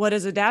 What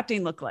does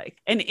adapting look like?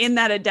 And in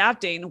that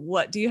adapting,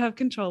 what do you have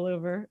control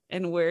over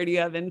and where do you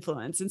have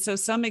influence? And so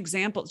some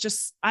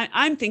examples,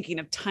 I'm thinking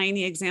of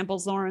tiny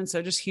examples, Lauren,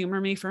 so just humor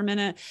me for a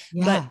minute.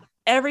 Yeah. But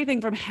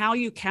everything from how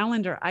you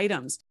calendar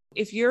items.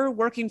 If you're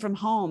working from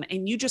home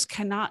and you just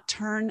cannot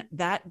turn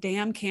that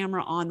damn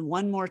camera on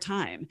one more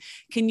time,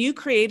 can you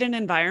create an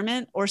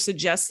environment or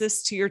suggest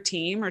this to your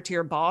team or to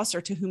your boss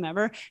or to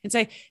whomever and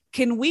say,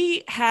 can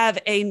we have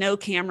a no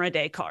camera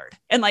day card?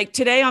 And like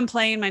today I'm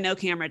playing my no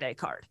camera day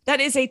card. That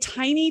is a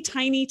tiny,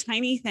 tiny,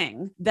 tiny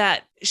thing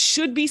that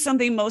should be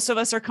something most of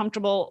us are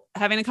comfortable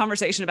having a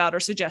conversation about or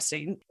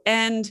suggesting.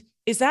 And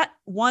is that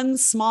one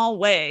small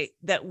way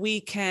that we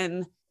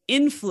can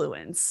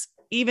influence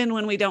even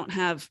when we don't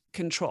have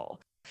control?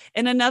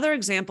 And another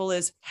example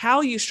is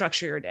how you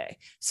structure your day.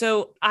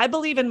 So I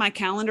believe in my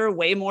calendar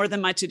way more than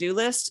my to-do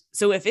list.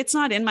 So if it's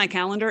not in my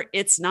calendar,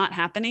 it's not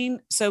happening.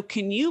 So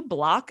can you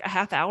block a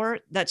half hour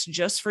that's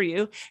just for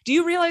you? Do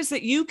you realize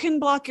that you can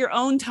block your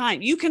own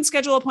time? You can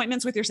schedule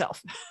appointments with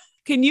yourself.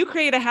 Can you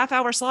create a half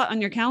hour slot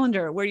on your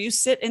calendar where you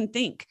sit and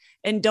think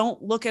and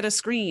don't look at a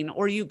screen,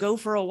 or you go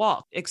for a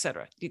walk, et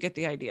cetera? You get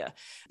the idea.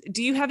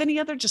 Do you have any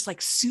other just like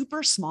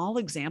super small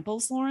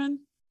examples,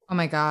 Lauren? Oh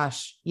my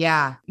gosh.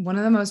 Yeah. One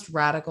of the most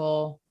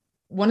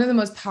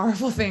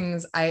powerful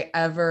things I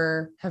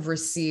ever have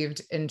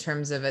received in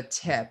terms of a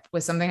tip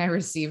was something I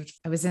received.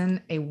 I was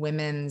in it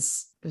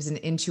was an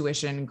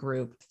intuition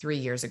group 3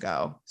 years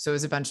ago. So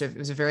it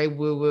was a very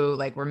woo-woo,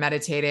 like we're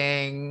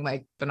meditating,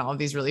 like, and all of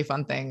these really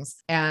fun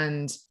things.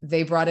 And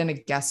they brought in a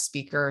guest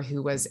speaker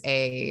who was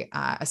a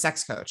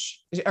sex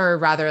coach, or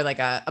rather like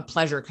a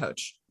pleasure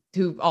coach,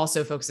 who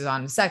also focuses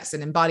on sex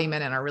and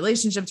embodiment and our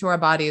relationship to our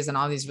bodies and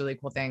all these really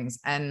cool things.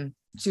 And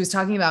she was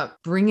talking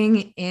about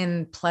bringing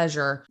in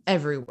pleasure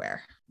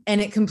everywhere. And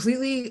it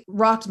completely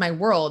rocked my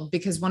world,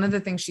 because one of the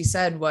things she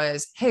said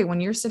was, hey, when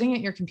you're sitting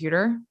at your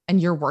computer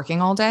and you're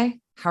working all day,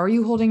 how are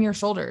you holding your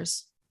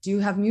shoulders? Do you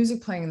have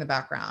music playing in the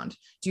background?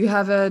 Do you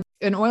have an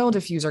oil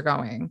diffuser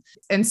going?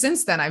 And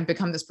since then, I've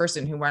become this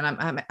person who, when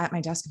I'm at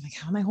my desk, I'm like,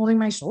 how am I holding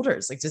my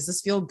shoulders? Like, does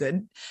this feel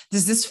good?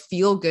 Does this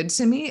feel good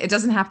to me? It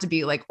doesn't have to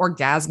be like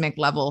orgasmic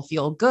level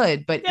feel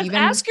good, but yes, even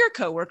ask your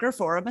coworker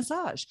for a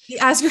massage.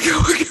 Ask your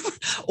coworker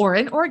or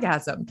an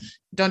orgasm.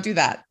 Don't do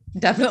that.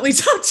 Definitely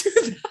don't do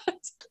that.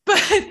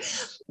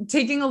 But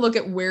taking a look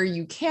at where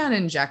you can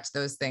inject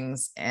those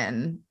things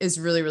in is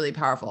really, really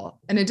powerful.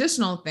 An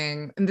additional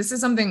thing, and this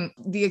is something,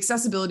 the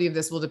accessibility of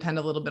this will depend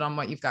a little bit on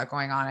what you've got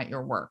going on at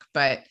your work.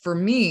 But for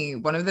me,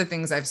 one of the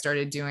things I've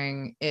started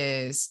doing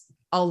is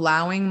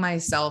allowing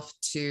myself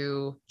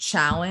to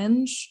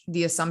challenge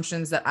the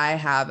assumptions that I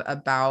have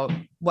about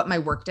what my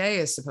workday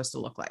is supposed to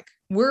look like.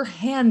 We're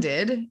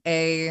handed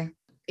a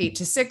 8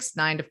 to 6,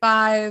 9 to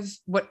 5,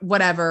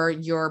 whatever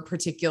your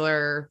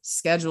particular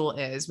schedule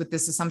is, with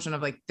this assumption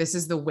of like, this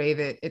is the way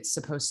that it's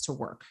supposed to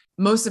work.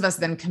 Most of us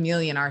then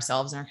chameleon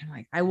ourselves and are kind of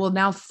like, I will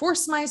now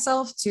force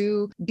myself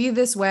to be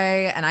this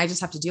way, and I just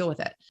have to deal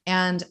with it.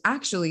 And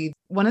actually,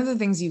 one of the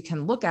things you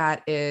can look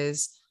at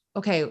is,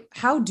 okay,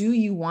 how do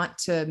you want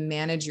to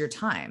manage your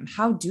time?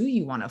 How do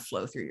you want to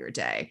flow through your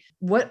day?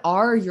 What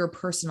are your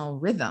personal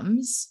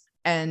rhythms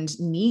and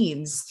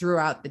needs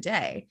throughout the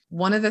day?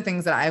 One of the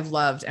things that I've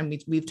loved, and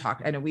we've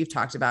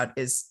talked about,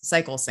 is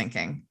cycle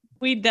syncing.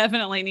 We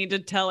definitely need to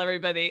tell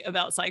everybody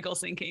about cycle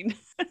syncing.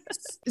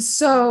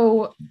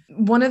 So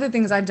one of the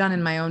things I've done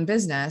in my own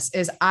business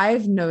is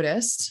I've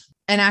noticed,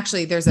 and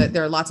actually there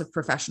are lots of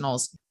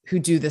professionals who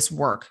do this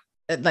work,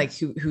 like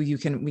who we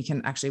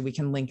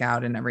can link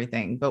out and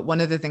everything. But one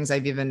of the things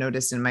I've even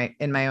noticed in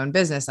my own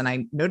business, and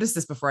I noticed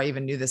this before I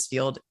even knew this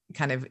field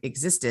kind of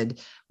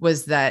existed,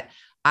 was that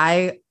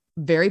I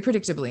very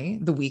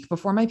predictably, the week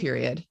before my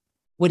period,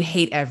 would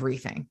hate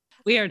everything.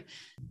 Weird.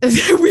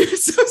 Weird.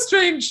 So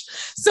strange.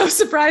 So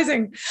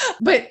surprising.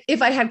 But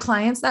if I had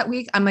clients that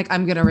week, I'm like,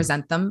 I'm going to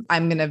resent them.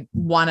 I'm going to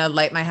want to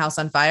light my house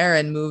on fire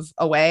and move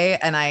away.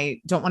 And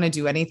I don't want to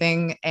do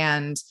anything.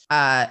 And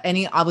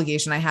any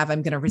obligation I have,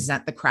 I'm going to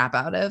resent the crap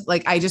out of.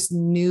 Like, I just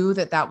knew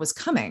that was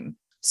coming.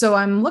 So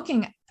I'm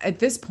looking at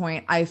this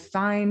point, I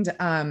find,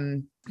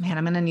 I'm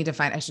going to need to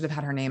find, I should have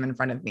had her name in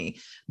front of me,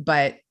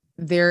 but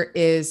there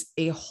is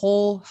a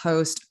whole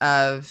host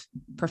of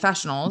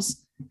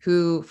professionals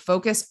who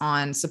focus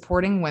on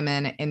supporting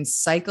women in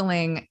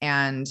cycling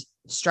and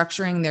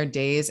structuring their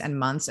days and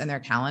months and their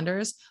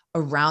calendars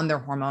around their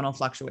hormonal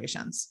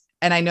fluctuations.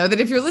 And I know that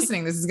if you're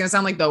listening, this is going to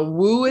sound like the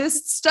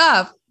wooest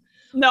stuff.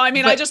 No, I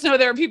mean, I just know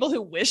there are people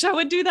who wish I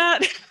would do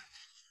that.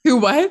 Who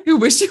what? Who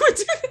wish you would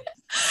do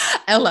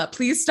that? Ella,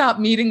 please stop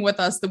meeting with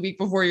us the week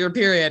before your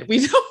period.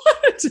 We don't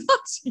want to talk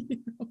to you.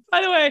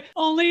 By the way,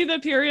 only the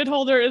period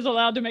holder is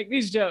allowed to make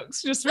these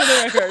jokes, just for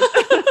the record.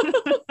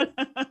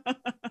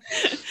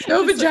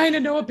 No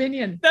vagina, no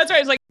opinion. That's right.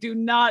 It's like, do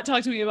not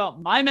talk to me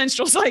about my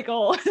menstrual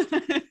cycle.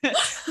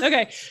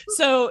 Okay.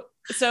 So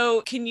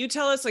can you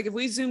tell us, like, if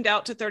we zoomed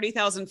out to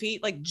 30,000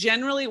 feet, like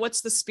generally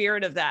what's the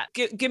spirit of that?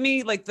 Give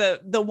me like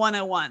the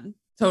 101.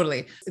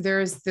 Totally.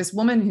 There's this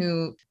woman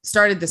who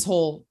started this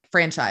whole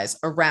franchise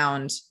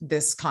around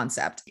this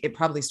concept. It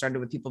probably started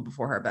with people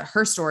before her, but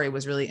her story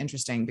was really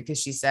interesting because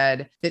she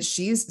said that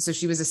she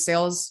was a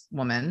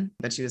saleswoman,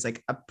 but she was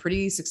like a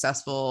pretty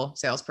successful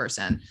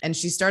salesperson. And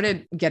she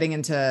started getting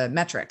into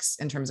metrics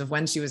in terms of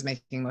when she was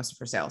making most of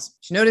her sales.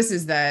 She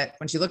notices that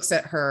when she looks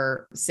at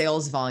her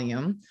sales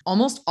volume,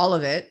 almost all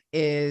of it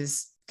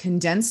is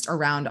condensed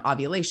around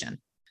ovulation.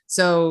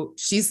 So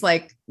she's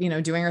like,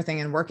 doing her thing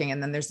and working.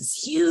 And then there's this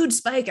huge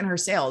spike in her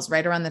sales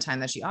right around the time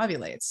that she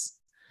ovulates.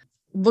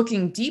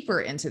 Looking deeper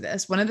into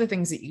this, one of the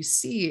things that you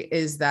see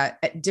is that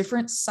at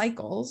different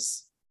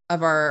cycles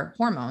of our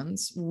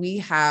hormones, we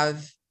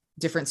have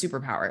different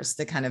superpowers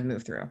that kind of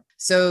move through.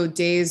 So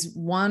days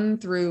 1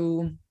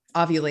 through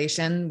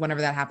ovulation,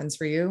 whenever that happens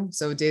for you.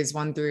 So days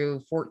 1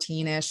 through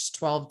 14-ish,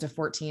 12 to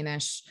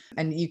 14-ish.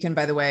 And you can,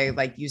 by the way,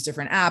 like use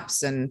different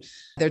apps, and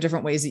there are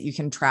different ways that you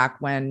can track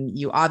when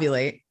you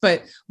ovulate.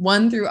 But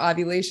 1 through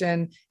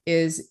ovulation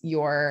is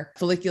your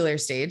follicular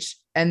stage.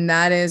 And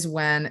that is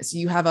when, so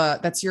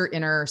that's your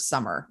inner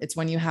summer. It's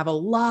when you have a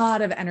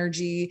lot of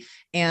energy,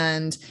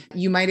 and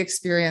you might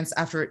experience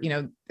after,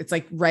 it's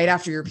like right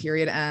after your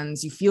period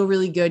ends, you feel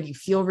really good. You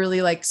feel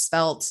really like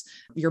svelte.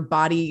 Your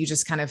body, you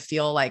just kind of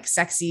feel like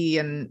sexy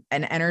and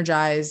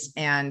energized.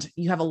 And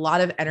you have a lot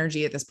of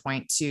energy at this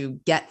point to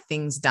get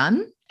things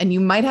done. And you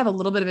might have a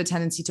little bit of a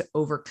tendency to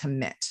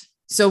overcommit.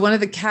 So one of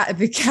the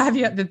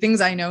caveat, the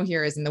things I know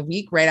here is in the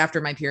week right after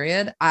my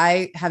period,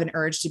 I have an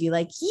urge to be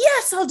like,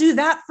 yes, I'll do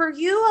that for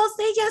you. I'll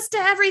say yes to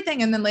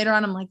everything. And then later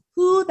on, I'm like,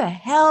 who the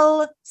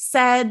hell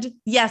said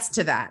yes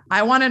to that?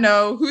 I want to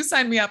know who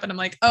signed me up. And I'm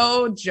like,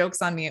 oh,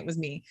 joke's on me. It was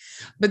me.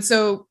 But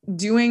so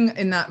doing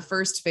in that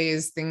first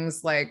phase,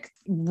 things like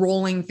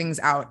rolling things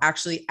out,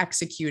 actually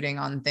executing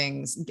on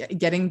things,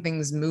 getting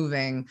things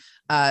moving,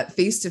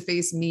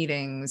 face-to-face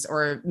meetings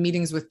or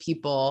meetings with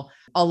people,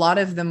 a lot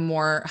of the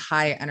more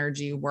high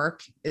energy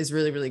work is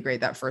really, really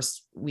great that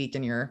first week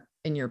in your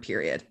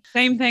period.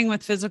 Same thing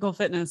with physical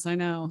fitness. I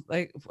know,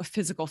 like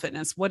physical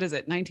fitness, what is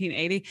it?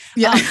 1980.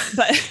 Yeah.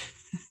 But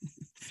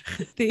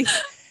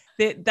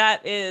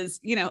that is,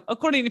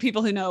 according to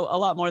people who know a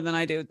lot more than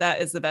I do,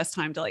 that is the best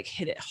time to like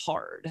hit it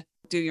hard,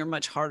 do your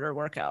much harder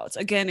workouts.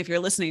 Again, if you're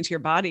listening to your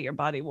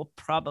body will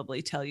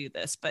probably tell you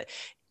this, but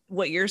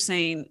what you're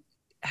saying,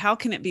 how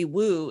can it be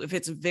woo if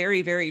it's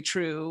very, very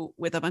true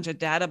with a bunch of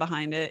data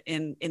behind it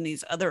in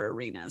these other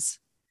arenas?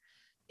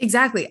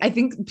 Exactly. I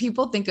think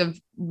people think of,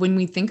 when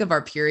we think of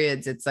our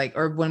periods, it's like,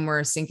 or when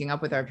we're syncing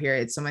up with our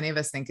periods, so many of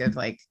us think of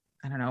like,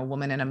 I don't know, a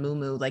woman in a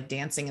muumuu, like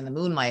dancing in the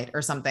moonlight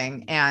or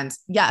something. And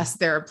yes,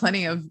 there are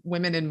plenty of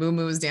women in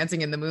muumuus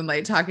dancing in the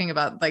moonlight, talking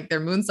about like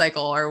their moon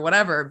cycle or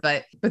whatever.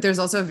 But there's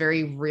also a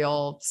very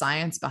real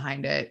science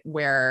behind it,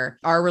 where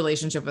our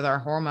relationship with our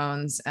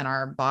hormones and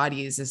our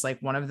bodies is like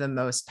one of the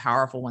most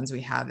powerful ones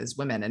we have as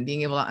women. And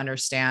being able to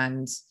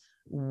understand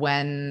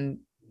when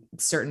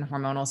certain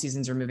hormonal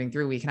seasons are moving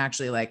through, we can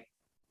actually like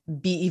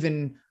be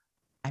even,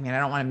 I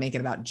don't want to make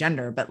it about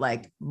gender, but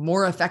like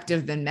more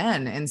effective than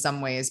men in some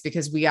ways,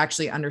 because we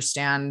actually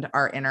understand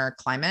our inner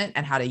climate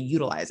and how to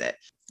utilize it.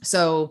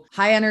 So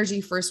high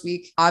energy first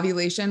week,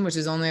 ovulation, which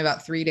is only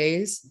about 3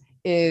 days,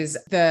 is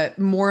the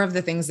more of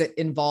the things that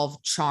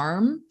involve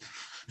charm,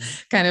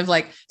 kind of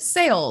like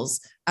sales,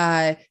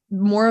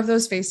 more of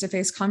those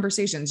face-to-face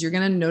conversations. You're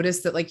going to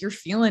notice that like you're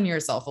feeling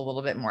yourself a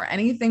little bit more,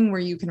 anything where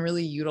you can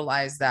really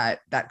utilize that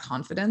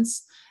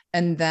confidence.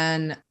 And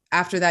then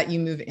after that, you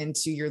move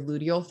into your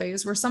luteal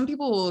phase, where some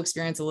people will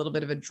experience a little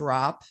bit of a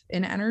drop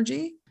in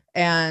energy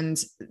and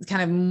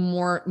kind of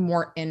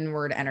more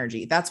inward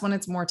energy. That's when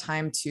it's more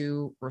time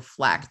to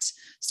reflect,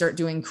 start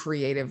doing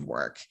creative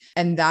work.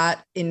 And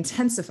that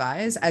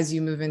intensifies as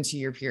you move into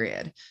your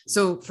period.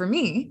 So for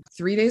me,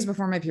 3 days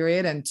before my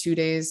period and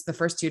the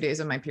first 2 days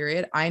of my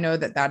period, I know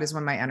that is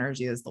when my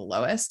energy is the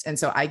lowest. And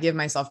so I give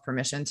myself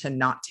permission to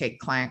not take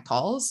client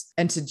calls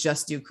and to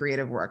just do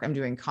creative work. I'm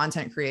doing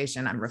content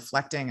creation. I'm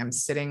reflecting. I'm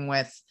sitting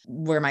with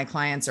where my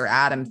clients are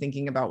at. I'm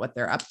thinking about what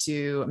they're up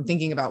to. I'm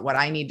thinking about what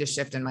I need to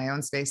shift in my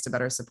own space to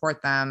better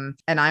support them.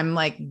 And I'm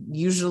like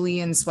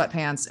usually in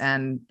sweatpants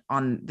and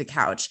on the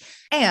couch.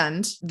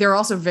 And there are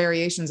also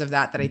variations of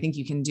that I think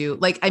you can do.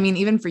 Like,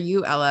 even for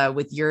you, Ella,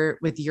 with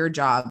your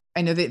job,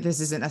 I know that this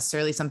isn't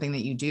necessarily something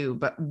that you do,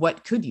 but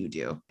what could you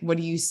do? What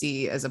do you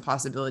see as a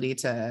possibility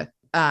to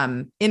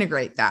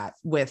integrate that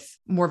with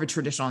more of a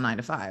traditional 9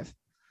 to 5?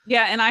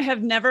 Yeah. And I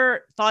have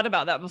never thought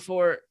about that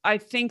before. I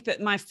think that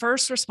my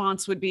first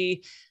response would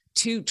be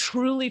to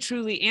truly,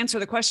 truly answer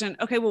the question,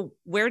 okay, well,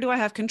 where do I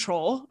have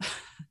control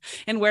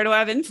and where do I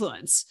have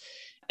influence?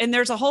 And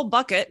there's a whole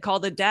bucket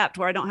called adapt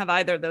where I don't have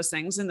either of those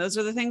things. And those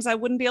are the things I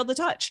wouldn't be able to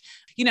touch.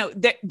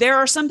 There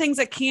are some things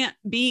that can't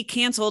be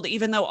canceled,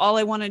 even though all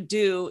I want to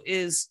do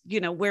is,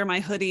 wear my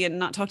hoodie and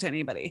not talk to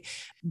anybody.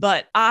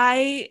 But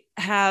I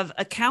have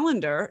a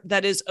calendar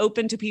that is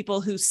open to people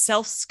who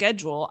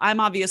self-schedule. I'm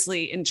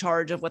obviously in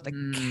charge of what the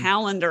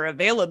calendar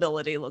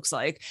availability looks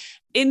like.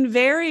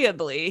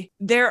 Invariably,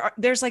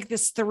 there's like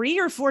this 3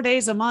 or 4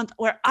 days a month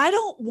where I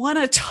don't want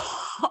to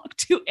talk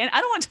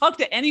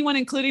to anyone,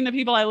 including the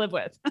people I live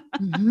with.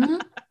 Mm-hmm.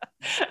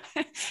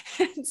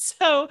 And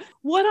so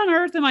what on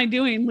earth am I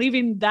doing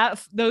leaving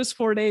those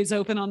 4 days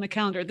open on the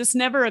calendar? This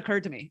never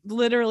occurred to me.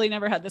 Literally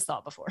never had this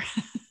thought before.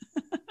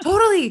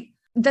 Totally.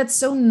 That's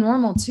so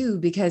normal too,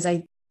 because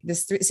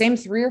same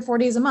 3 or 4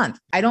 days a month,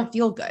 I don't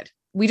feel good.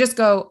 We just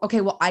go, okay,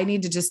 well, I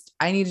need to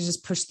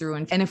just push through.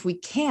 And if we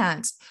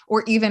can't,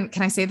 or even,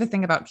 can I say the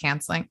thing about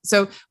canceling?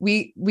 So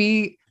we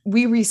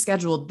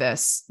rescheduled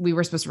this. We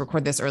were supposed to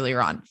record this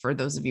earlier on for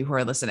those of you who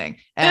are listening.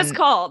 And this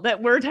call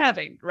that we're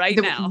having right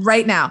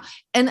now.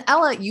 And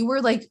Ella, you were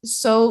like,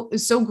 so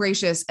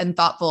gracious and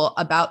thoughtful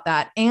about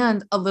that.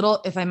 And a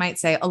little, if I might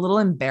say, a little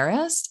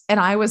embarrassed. And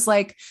I was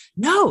like,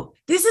 no,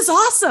 this is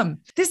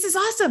awesome. This is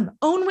awesome.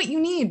 Own what you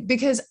need.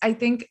 Because I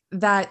think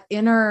that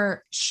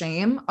inner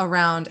shame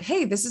around,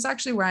 hey, this is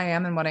actually where I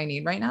am and what I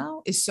need right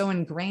now is so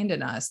ingrained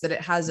in us that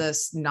it has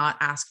us not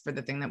ask for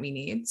the thing that we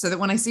need. So that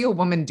when I see a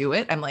woman do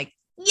it, I'm like,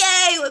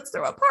 yay, let's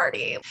throw a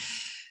party.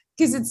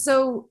 Because it's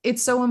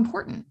so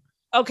important.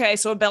 Okay.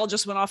 So a bell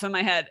just went off in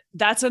my head.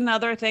 That's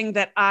another thing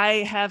that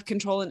I have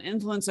control and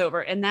influence over.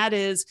 And that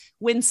is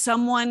when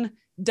someone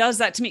does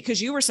that to me,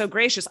 because you were so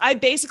gracious. I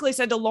basically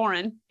said to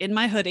Lauren in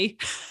my hoodie,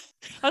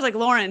 I was like,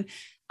 Lauren,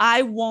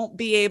 I won't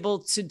be able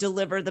to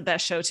deliver the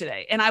best show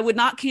today. And I would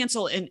not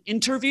cancel an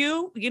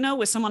interview,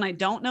 with someone I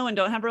don't know and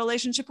don't have a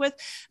relationship with,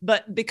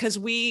 but because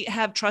we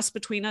have trust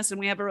between us and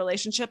we have a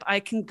relationship,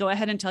 I can go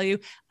ahead and tell you,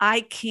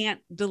 I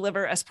can't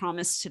deliver as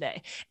promised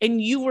today.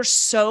 And you were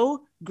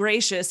so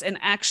gracious and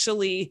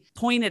actually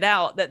pointed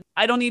out that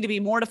I don't need to be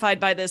mortified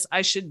by this.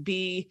 I should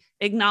be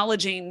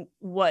acknowledging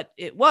what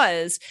it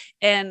was.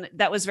 And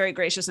that was very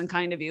gracious and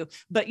kind of you.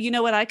 But you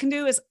know what I can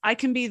do is I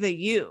can be the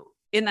you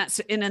in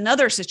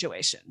another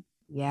situation.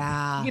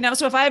 Yeah.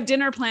 So if I have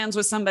dinner plans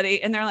with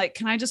somebody and they're like,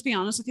 can I just be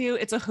honest with you?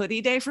 It's a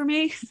hoodie day for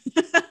me.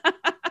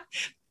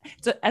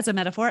 As a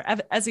metaphor,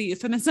 as a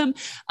euphemism,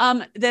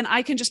 then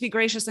I can just be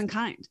gracious and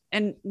kind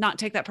and not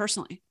take that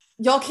personally.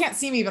 Y'all can't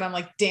see me, but I'm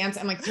like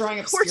dancing. I'm like throwing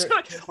up.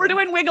 We're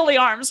doing wiggly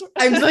arms.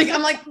 I'm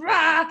like,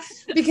 rah!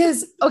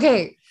 Because,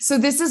 okay. So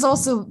this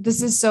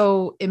is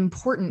so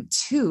important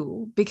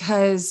too,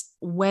 because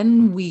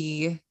when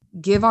we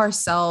give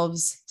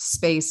ourselves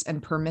space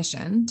and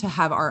permission to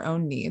have our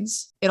own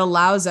needs, it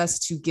allows us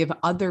to give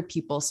other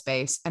people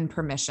space and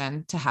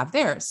permission to have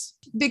theirs.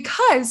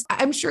 Because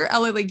I'm sure,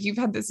 Ella, like you've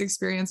had this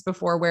experience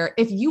before where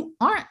if you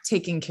aren't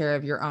taking care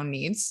of your own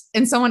needs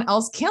and someone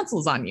else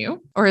cancels on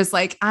you or is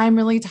like, I'm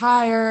really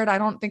tired, I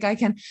don't think I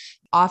can.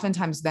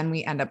 Oftentimes then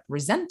we end up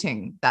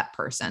resenting that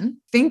person,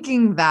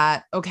 thinking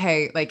that,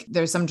 okay, like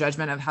there's some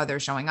judgment of how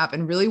they're showing up.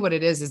 And really what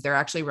it is they're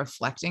actually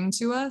reflecting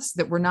to us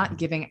that we're not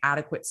giving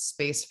adequate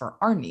space for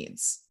our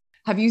needs.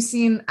 Have you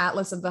seen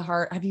Atlas of the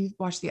Heart? Have you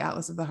watched the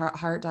Atlas of the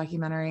Heart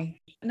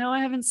documentary? No, I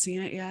haven't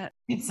seen it yet.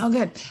 It's so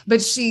good. But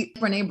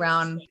Brené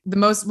Brown,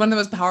 one of the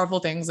most powerful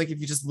things, like if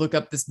you just look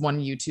up this one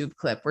YouTube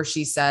clip where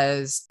she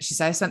says,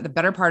 I spent the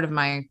better part of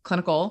my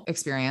clinical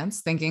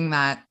experience thinking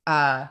that, you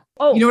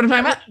know what I'm talking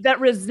about? That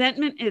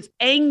resentment is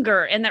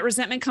anger, and that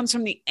resentment comes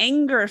from the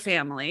anger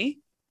family.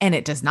 And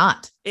it does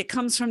not. It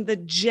comes from the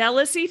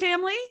jealousy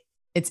family.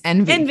 It's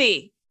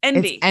envy.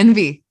 It's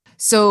envy.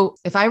 So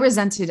if I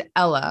resented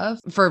Ella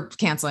for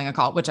canceling a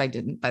call, which I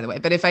didn't, by the way,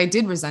 but if I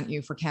did resent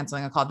you for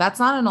canceling a call, that's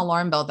not an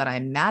alarm bell that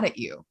I'm mad at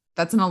you.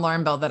 That's an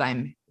alarm bell that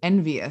I'm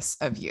envious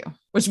of you,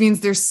 which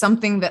means there's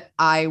something that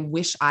I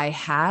wish I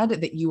had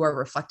that you are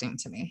reflecting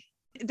to me.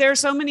 There are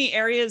so many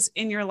areas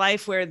in your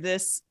life where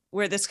this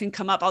can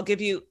come up. I'll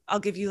give you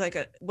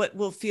like what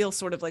will feel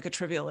sort of like a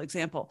trivial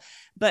example.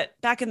 But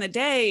back in the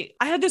day,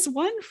 I had this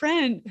one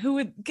friend who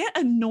would get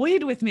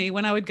annoyed with me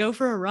when I would go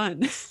for a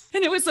run.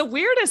 And it was the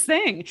weirdest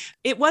thing.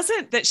 It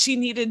wasn't that she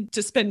needed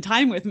to spend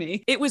time with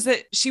me. It was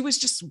that she was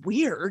just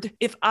weird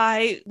if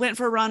I went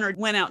for a run or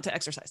went out to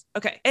exercise.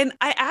 Okay. And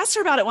I asked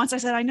her about it once. I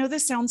said, I know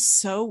this sounds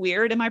so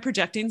weird. Am I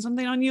projecting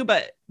something on you?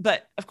 But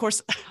of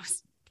course I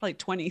was like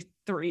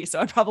 23. So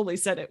I probably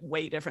said it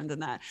way different than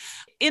that.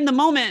 In the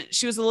moment,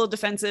 she was a little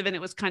defensive and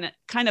it was kind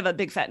of a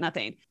big fat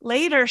nothing.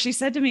 Later, she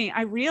said to me,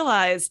 I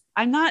realize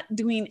I'm not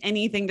doing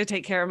anything to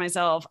take care of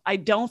myself. I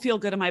don't feel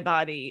good in my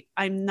body.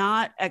 I'm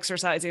not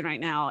exercising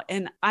right now.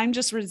 And I'm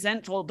just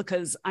resentful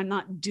because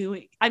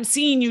I'm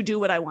seeing you do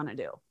what I want to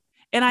do.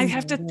 And I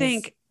have to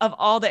think of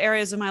all the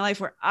areas of my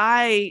life where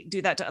I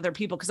do that to other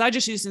people. Cause I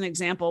just used an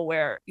example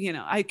where,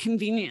 I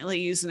conveniently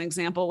used an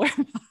example where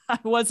I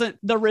wasn't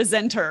the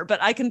resenter,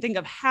 but I can think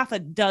of half a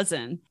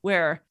dozen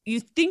where you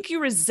think you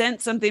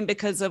resent something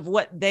because of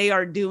what they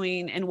are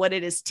doing and what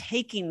it is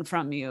taking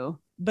from you,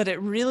 but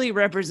it really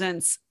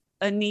represents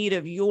a need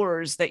of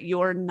yours that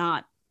you're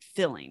not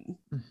filling.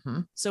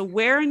 Mm-hmm. So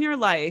where in your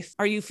life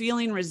are you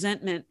feeling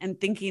resentment and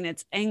thinking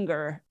it's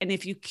anger? And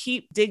if you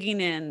keep digging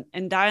in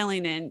and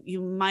dialing in,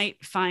 you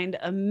might find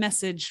a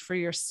message for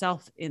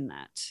yourself in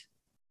that.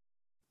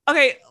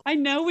 Okay. I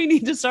know we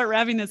need to start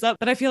wrapping this up,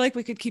 but I feel like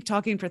we could keep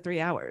talking for 3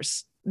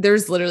 hours.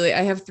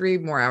 I have 3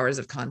 more hours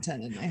of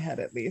content in my head,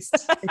 at least,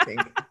 I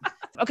think.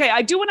 Okay.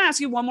 I do want to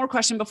ask you one more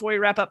question before we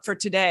wrap up for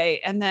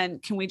today. And then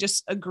can we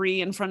just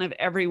agree in front of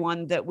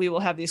everyone that we will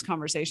have these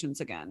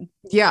conversations again?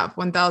 Yeah.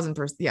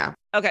 1000%. Yeah.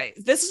 Okay.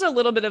 This is a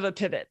little bit of a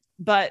pivot,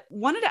 but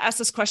wanted to ask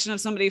this question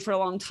of somebody for a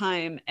long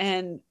time.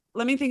 And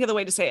let me think of the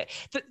way to say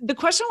it. The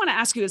question I want to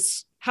ask you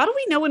is, how do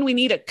we know when we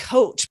need a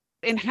coach?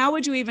 And how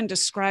would you even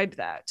describe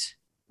that?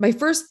 My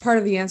first part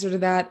of the answer to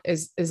that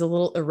is a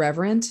little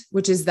irreverent,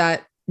 which is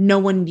that no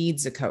one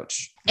needs a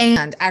coach.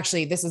 And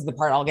actually, this is the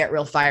part I'll get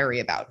real fiery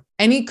about.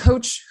 Any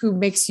coach who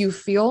makes you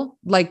feel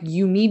like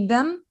you need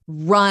them,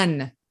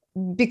 run.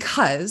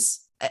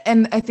 Because,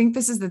 and I think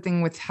this is the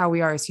thing with how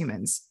we are as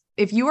humans.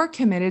 If you are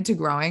committed to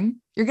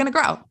growing, you're going to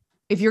grow.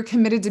 If you're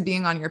committed to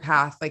being on your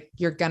path, like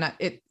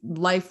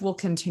life will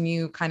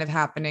continue kind of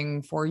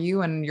happening for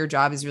you. And your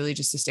job is really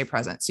just to stay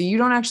present. So you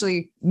don't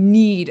actually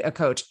need a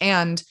coach.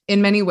 And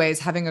in many ways,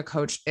 having a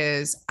coach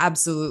is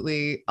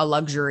absolutely a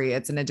luxury.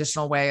 It's an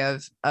additional way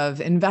of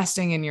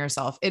investing in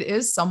yourself. It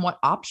is somewhat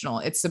optional.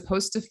 It's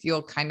supposed to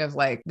feel kind of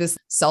like this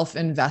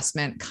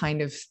self-investment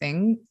kind of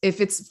thing.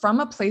 If it's from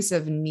a place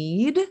of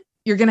need,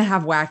 you're going to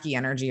have wacky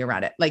energy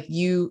around it. Like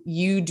you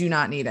do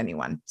not need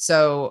anyone.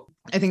 So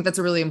I think that's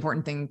a really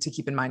important thing to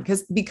keep in mind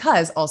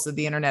because also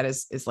the internet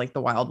is like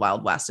the wild,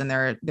 wild west.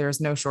 And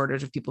there's no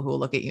shortage of people who will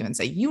look at you and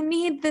say, you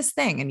need this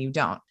thing and you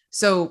don't.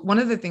 So one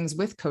of the things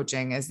with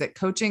coaching is that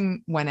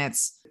coaching, when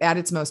it's at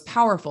its most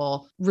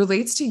powerful,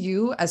 relates to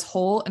you as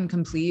whole and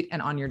complete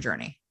and on your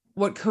journey.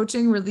 What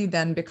coaching really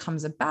then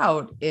becomes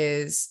about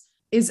is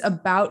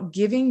about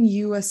giving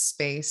you a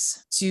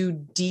space to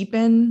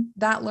deepen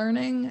that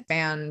learning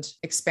and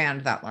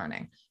expand that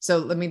learning. So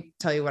let me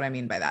tell you what I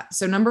mean by that.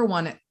 So number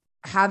one,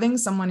 having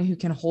someone who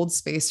can hold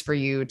space for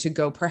you to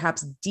go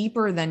perhaps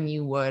deeper than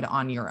you would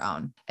on your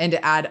own and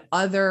to add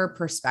other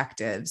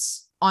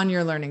perspectives on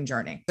your learning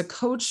journey. The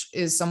coach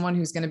is someone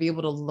who's going to be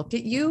able to look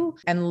at you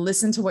and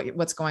listen to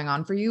what's going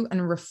on for you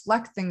and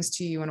reflect things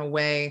to you in a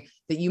way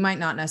that you might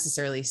not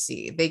necessarily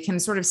see. They can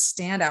sort of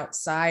stand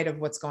outside of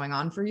what's going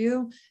on for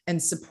you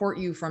and support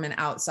you from an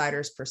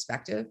outsider's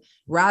perspective,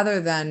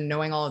 rather than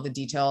knowing all of the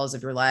details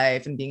of your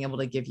life and being able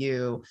to give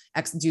you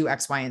do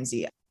X, Y, and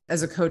Z.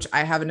 As a coach,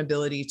 I have an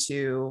ability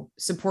to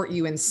support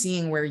you in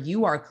seeing where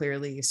you are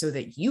clearly so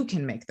that you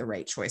can make the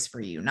right choice for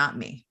you, not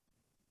me.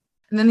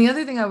 And then the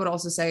other thing I would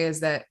also say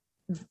is that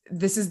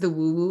this is the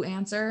woo-woo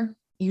answer.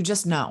 You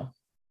just know.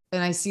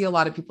 And I see a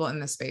lot of people in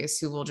this space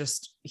who will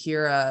just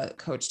hear a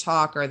coach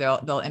talk, or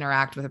they'll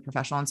interact with a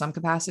professional in some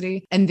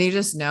capacity, and they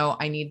just know,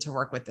 I need to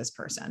work with this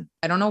person.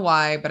 I don't know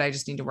why, but I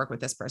just need to work with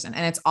this person.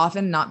 And it's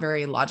often not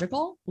very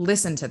logical.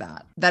 Listen to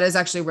that. That is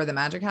actually where the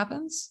magic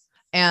happens.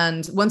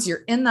 And once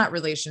you're in that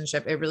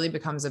relationship, it really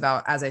becomes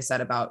about, as I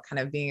said, about kind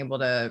of being able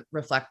to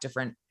reflect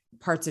different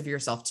parts of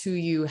yourself to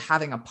you,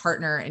 having a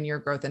partner in your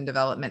growth and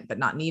development, but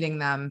not needing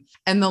them.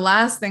 And the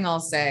last thing I'll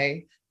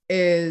say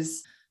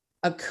is,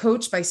 a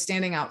coach, by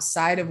standing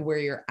outside of where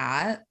you're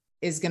at,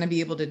 is going to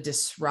be able to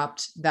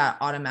disrupt that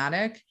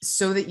automatic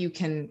so that you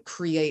can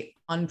create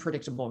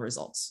unpredictable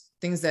results,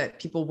 things that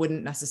people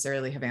wouldn't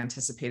necessarily have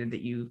anticipated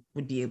that you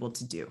would be able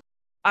to do.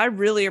 I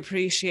really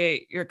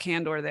appreciate your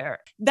candor there.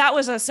 That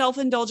was a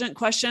self-indulgent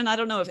question. I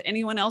don't know if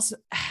anyone else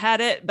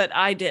had it, but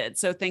I did.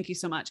 So thank you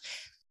so much.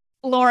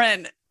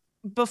 Lauren,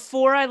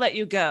 before I let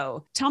you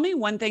go, tell me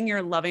one thing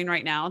you're loving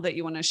right now that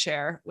you want to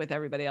share with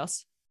everybody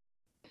else.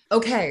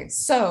 Okay.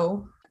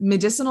 So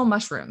medicinal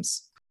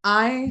mushrooms.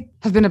 I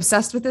have been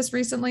obsessed with this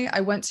recently.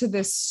 I went to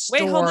this store.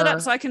 Wait, hold it up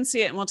so I can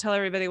see it, and we'll tell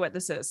everybody what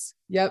this is.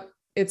 Yep.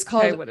 It's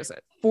called, okay, what is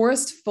it?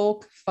 Forest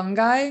Folk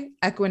Fungi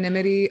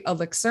Equanimity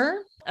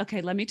Elixir.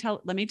 Okay. Let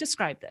me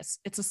describe this.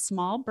 It's a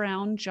small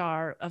brown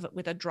jar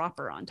with a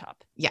dropper on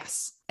top.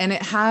 Yes. And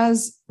it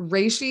has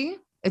reishi.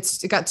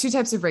 It got two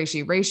types of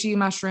reishi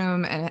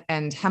mushroom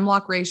and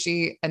hemlock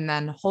reishi, and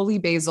then holy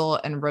basil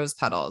and rose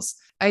petals.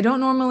 I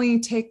don't normally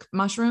take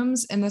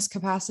mushrooms in this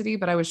capacity,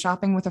 but I was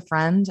shopping with a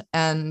friend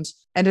and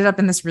ended up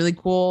in this really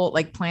cool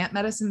like plant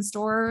medicine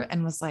store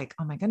and was like,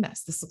 oh my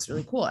goodness, this looks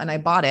really cool. And I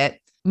bought it.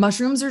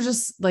 Mushrooms are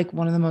just like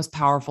one of the most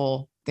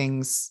powerful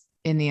things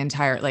in the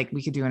entire, like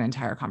we could do an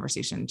entire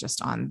conversation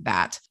just on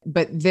that.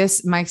 But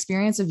my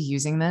experience of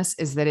using this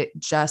is that it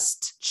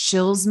just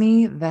chills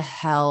me the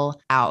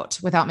hell out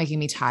without making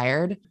me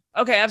tired.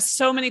 Okay. I have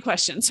so many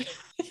questions.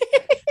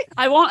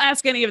 I won't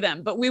ask any of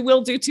them, but we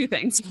will do two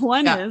things.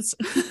 One is,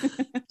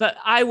 but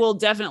I will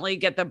definitely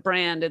get the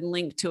brand and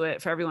link to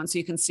it for everyone so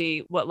you can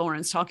see what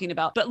Lauren's talking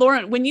about. But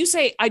Lauren, when you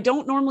say I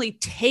don't normally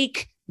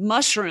take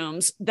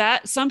mushrooms,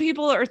 that some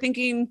people are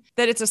thinking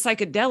that it's a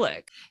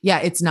psychedelic. Yeah,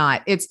 it's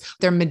not.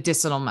 They're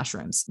medicinal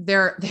mushrooms.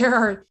 There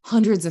are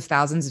hundreds of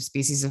thousands of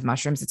species of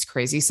mushrooms. It's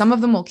crazy. Some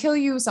of them will kill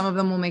you, some of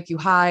them will make you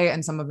high,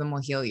 and some of them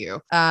will heal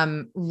you.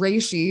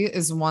 Reishi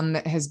is one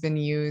that has been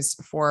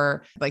used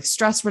for like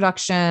stress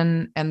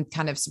reduction and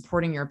kind of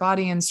supporting your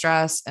body in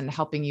stress and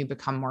helping you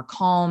become more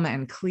calm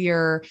and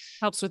clear.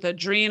 Helps with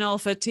adrenal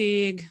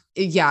fatigue.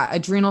 Yeah,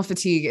 adrenal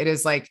fatigue. It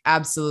is like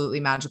absolutely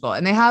magical.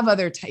 And they have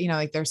other,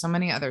 like there's so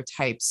many other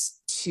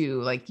types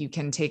too. Like you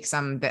can take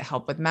some that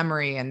help with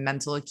memory and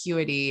mental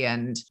acuity.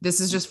 And this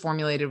is just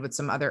formulated with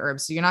some other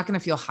herbs. So you're not going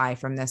to feel high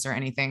from this or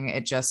anything.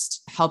 It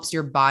just helps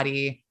your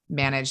body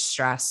manage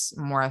stress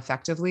more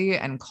effectively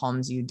and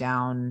calms you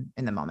down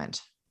in the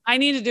moment. I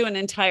need to do an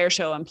entire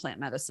show on plant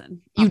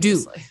medicine. You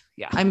do.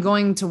 Yeah. I'm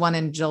going to one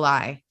in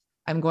July.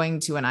 I'm going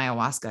to an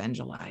ayahuasca in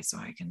July, so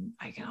I can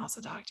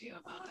also talk to you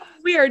about that.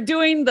 We are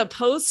doing the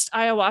post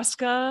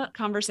ayahuasca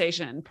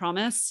conversation.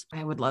 Promise?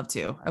 I would love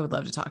to. I would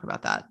love to talk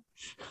about that.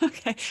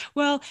 Okay.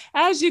 Well,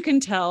 as you can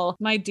tell,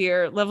 my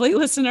dear, lovely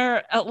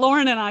listener,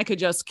 Lauren and I could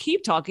just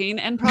keep talking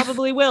and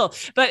probably will.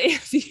 But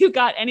if you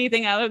got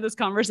anything out of this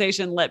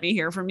conversation, let me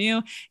hear from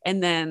you.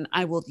 And then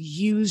I will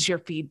use your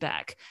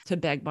feedback to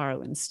beg,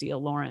 borrow, and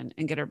steal Lauren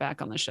and get her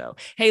back on the show.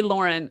 Hey,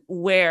 Lauren,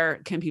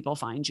 where can people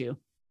find you?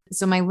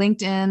 So my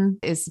LinkedIn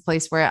is the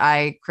place where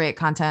I create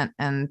content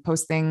and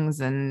post things.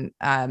 And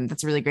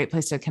that's a really great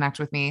place to connect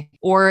with me.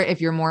 Or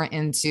if you're more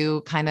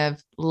into kind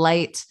of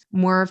light,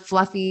 more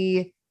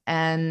fluffy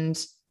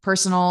and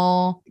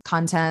personal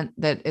content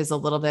that is a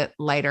little bit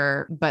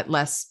lighter, but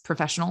less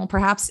professional,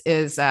 perhaps,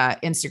 is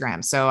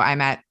Instagram. So I'm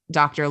at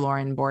Dr.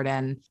 Lauren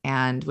Borden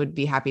and would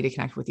be happy to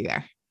connect with you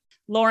there.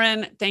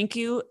 Lauren, thank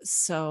you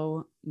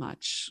so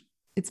much.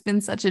 It's been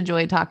such a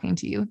joy talking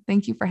to you.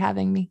 Thank you for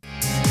having me.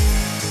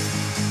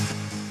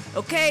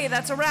 Okay,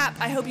 that's a wrap.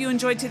 I hope you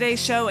enjoyed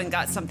today's show and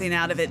got something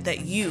out of it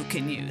that you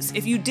can use.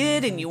 If you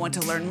did and you want to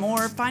learn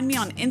more, find me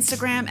on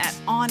Instagram at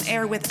On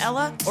Air with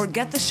Ella, or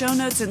get the show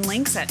notes and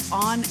links at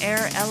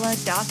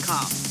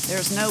onairella.com.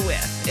 There's no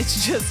with.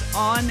 It's just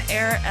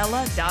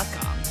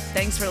onairella.com.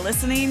 Thanks for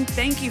listening.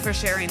 Thank you for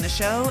sharing the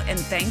show, and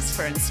thanks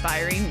for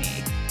inspiring me.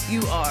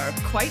 You are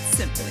quite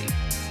simply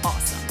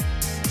awesome.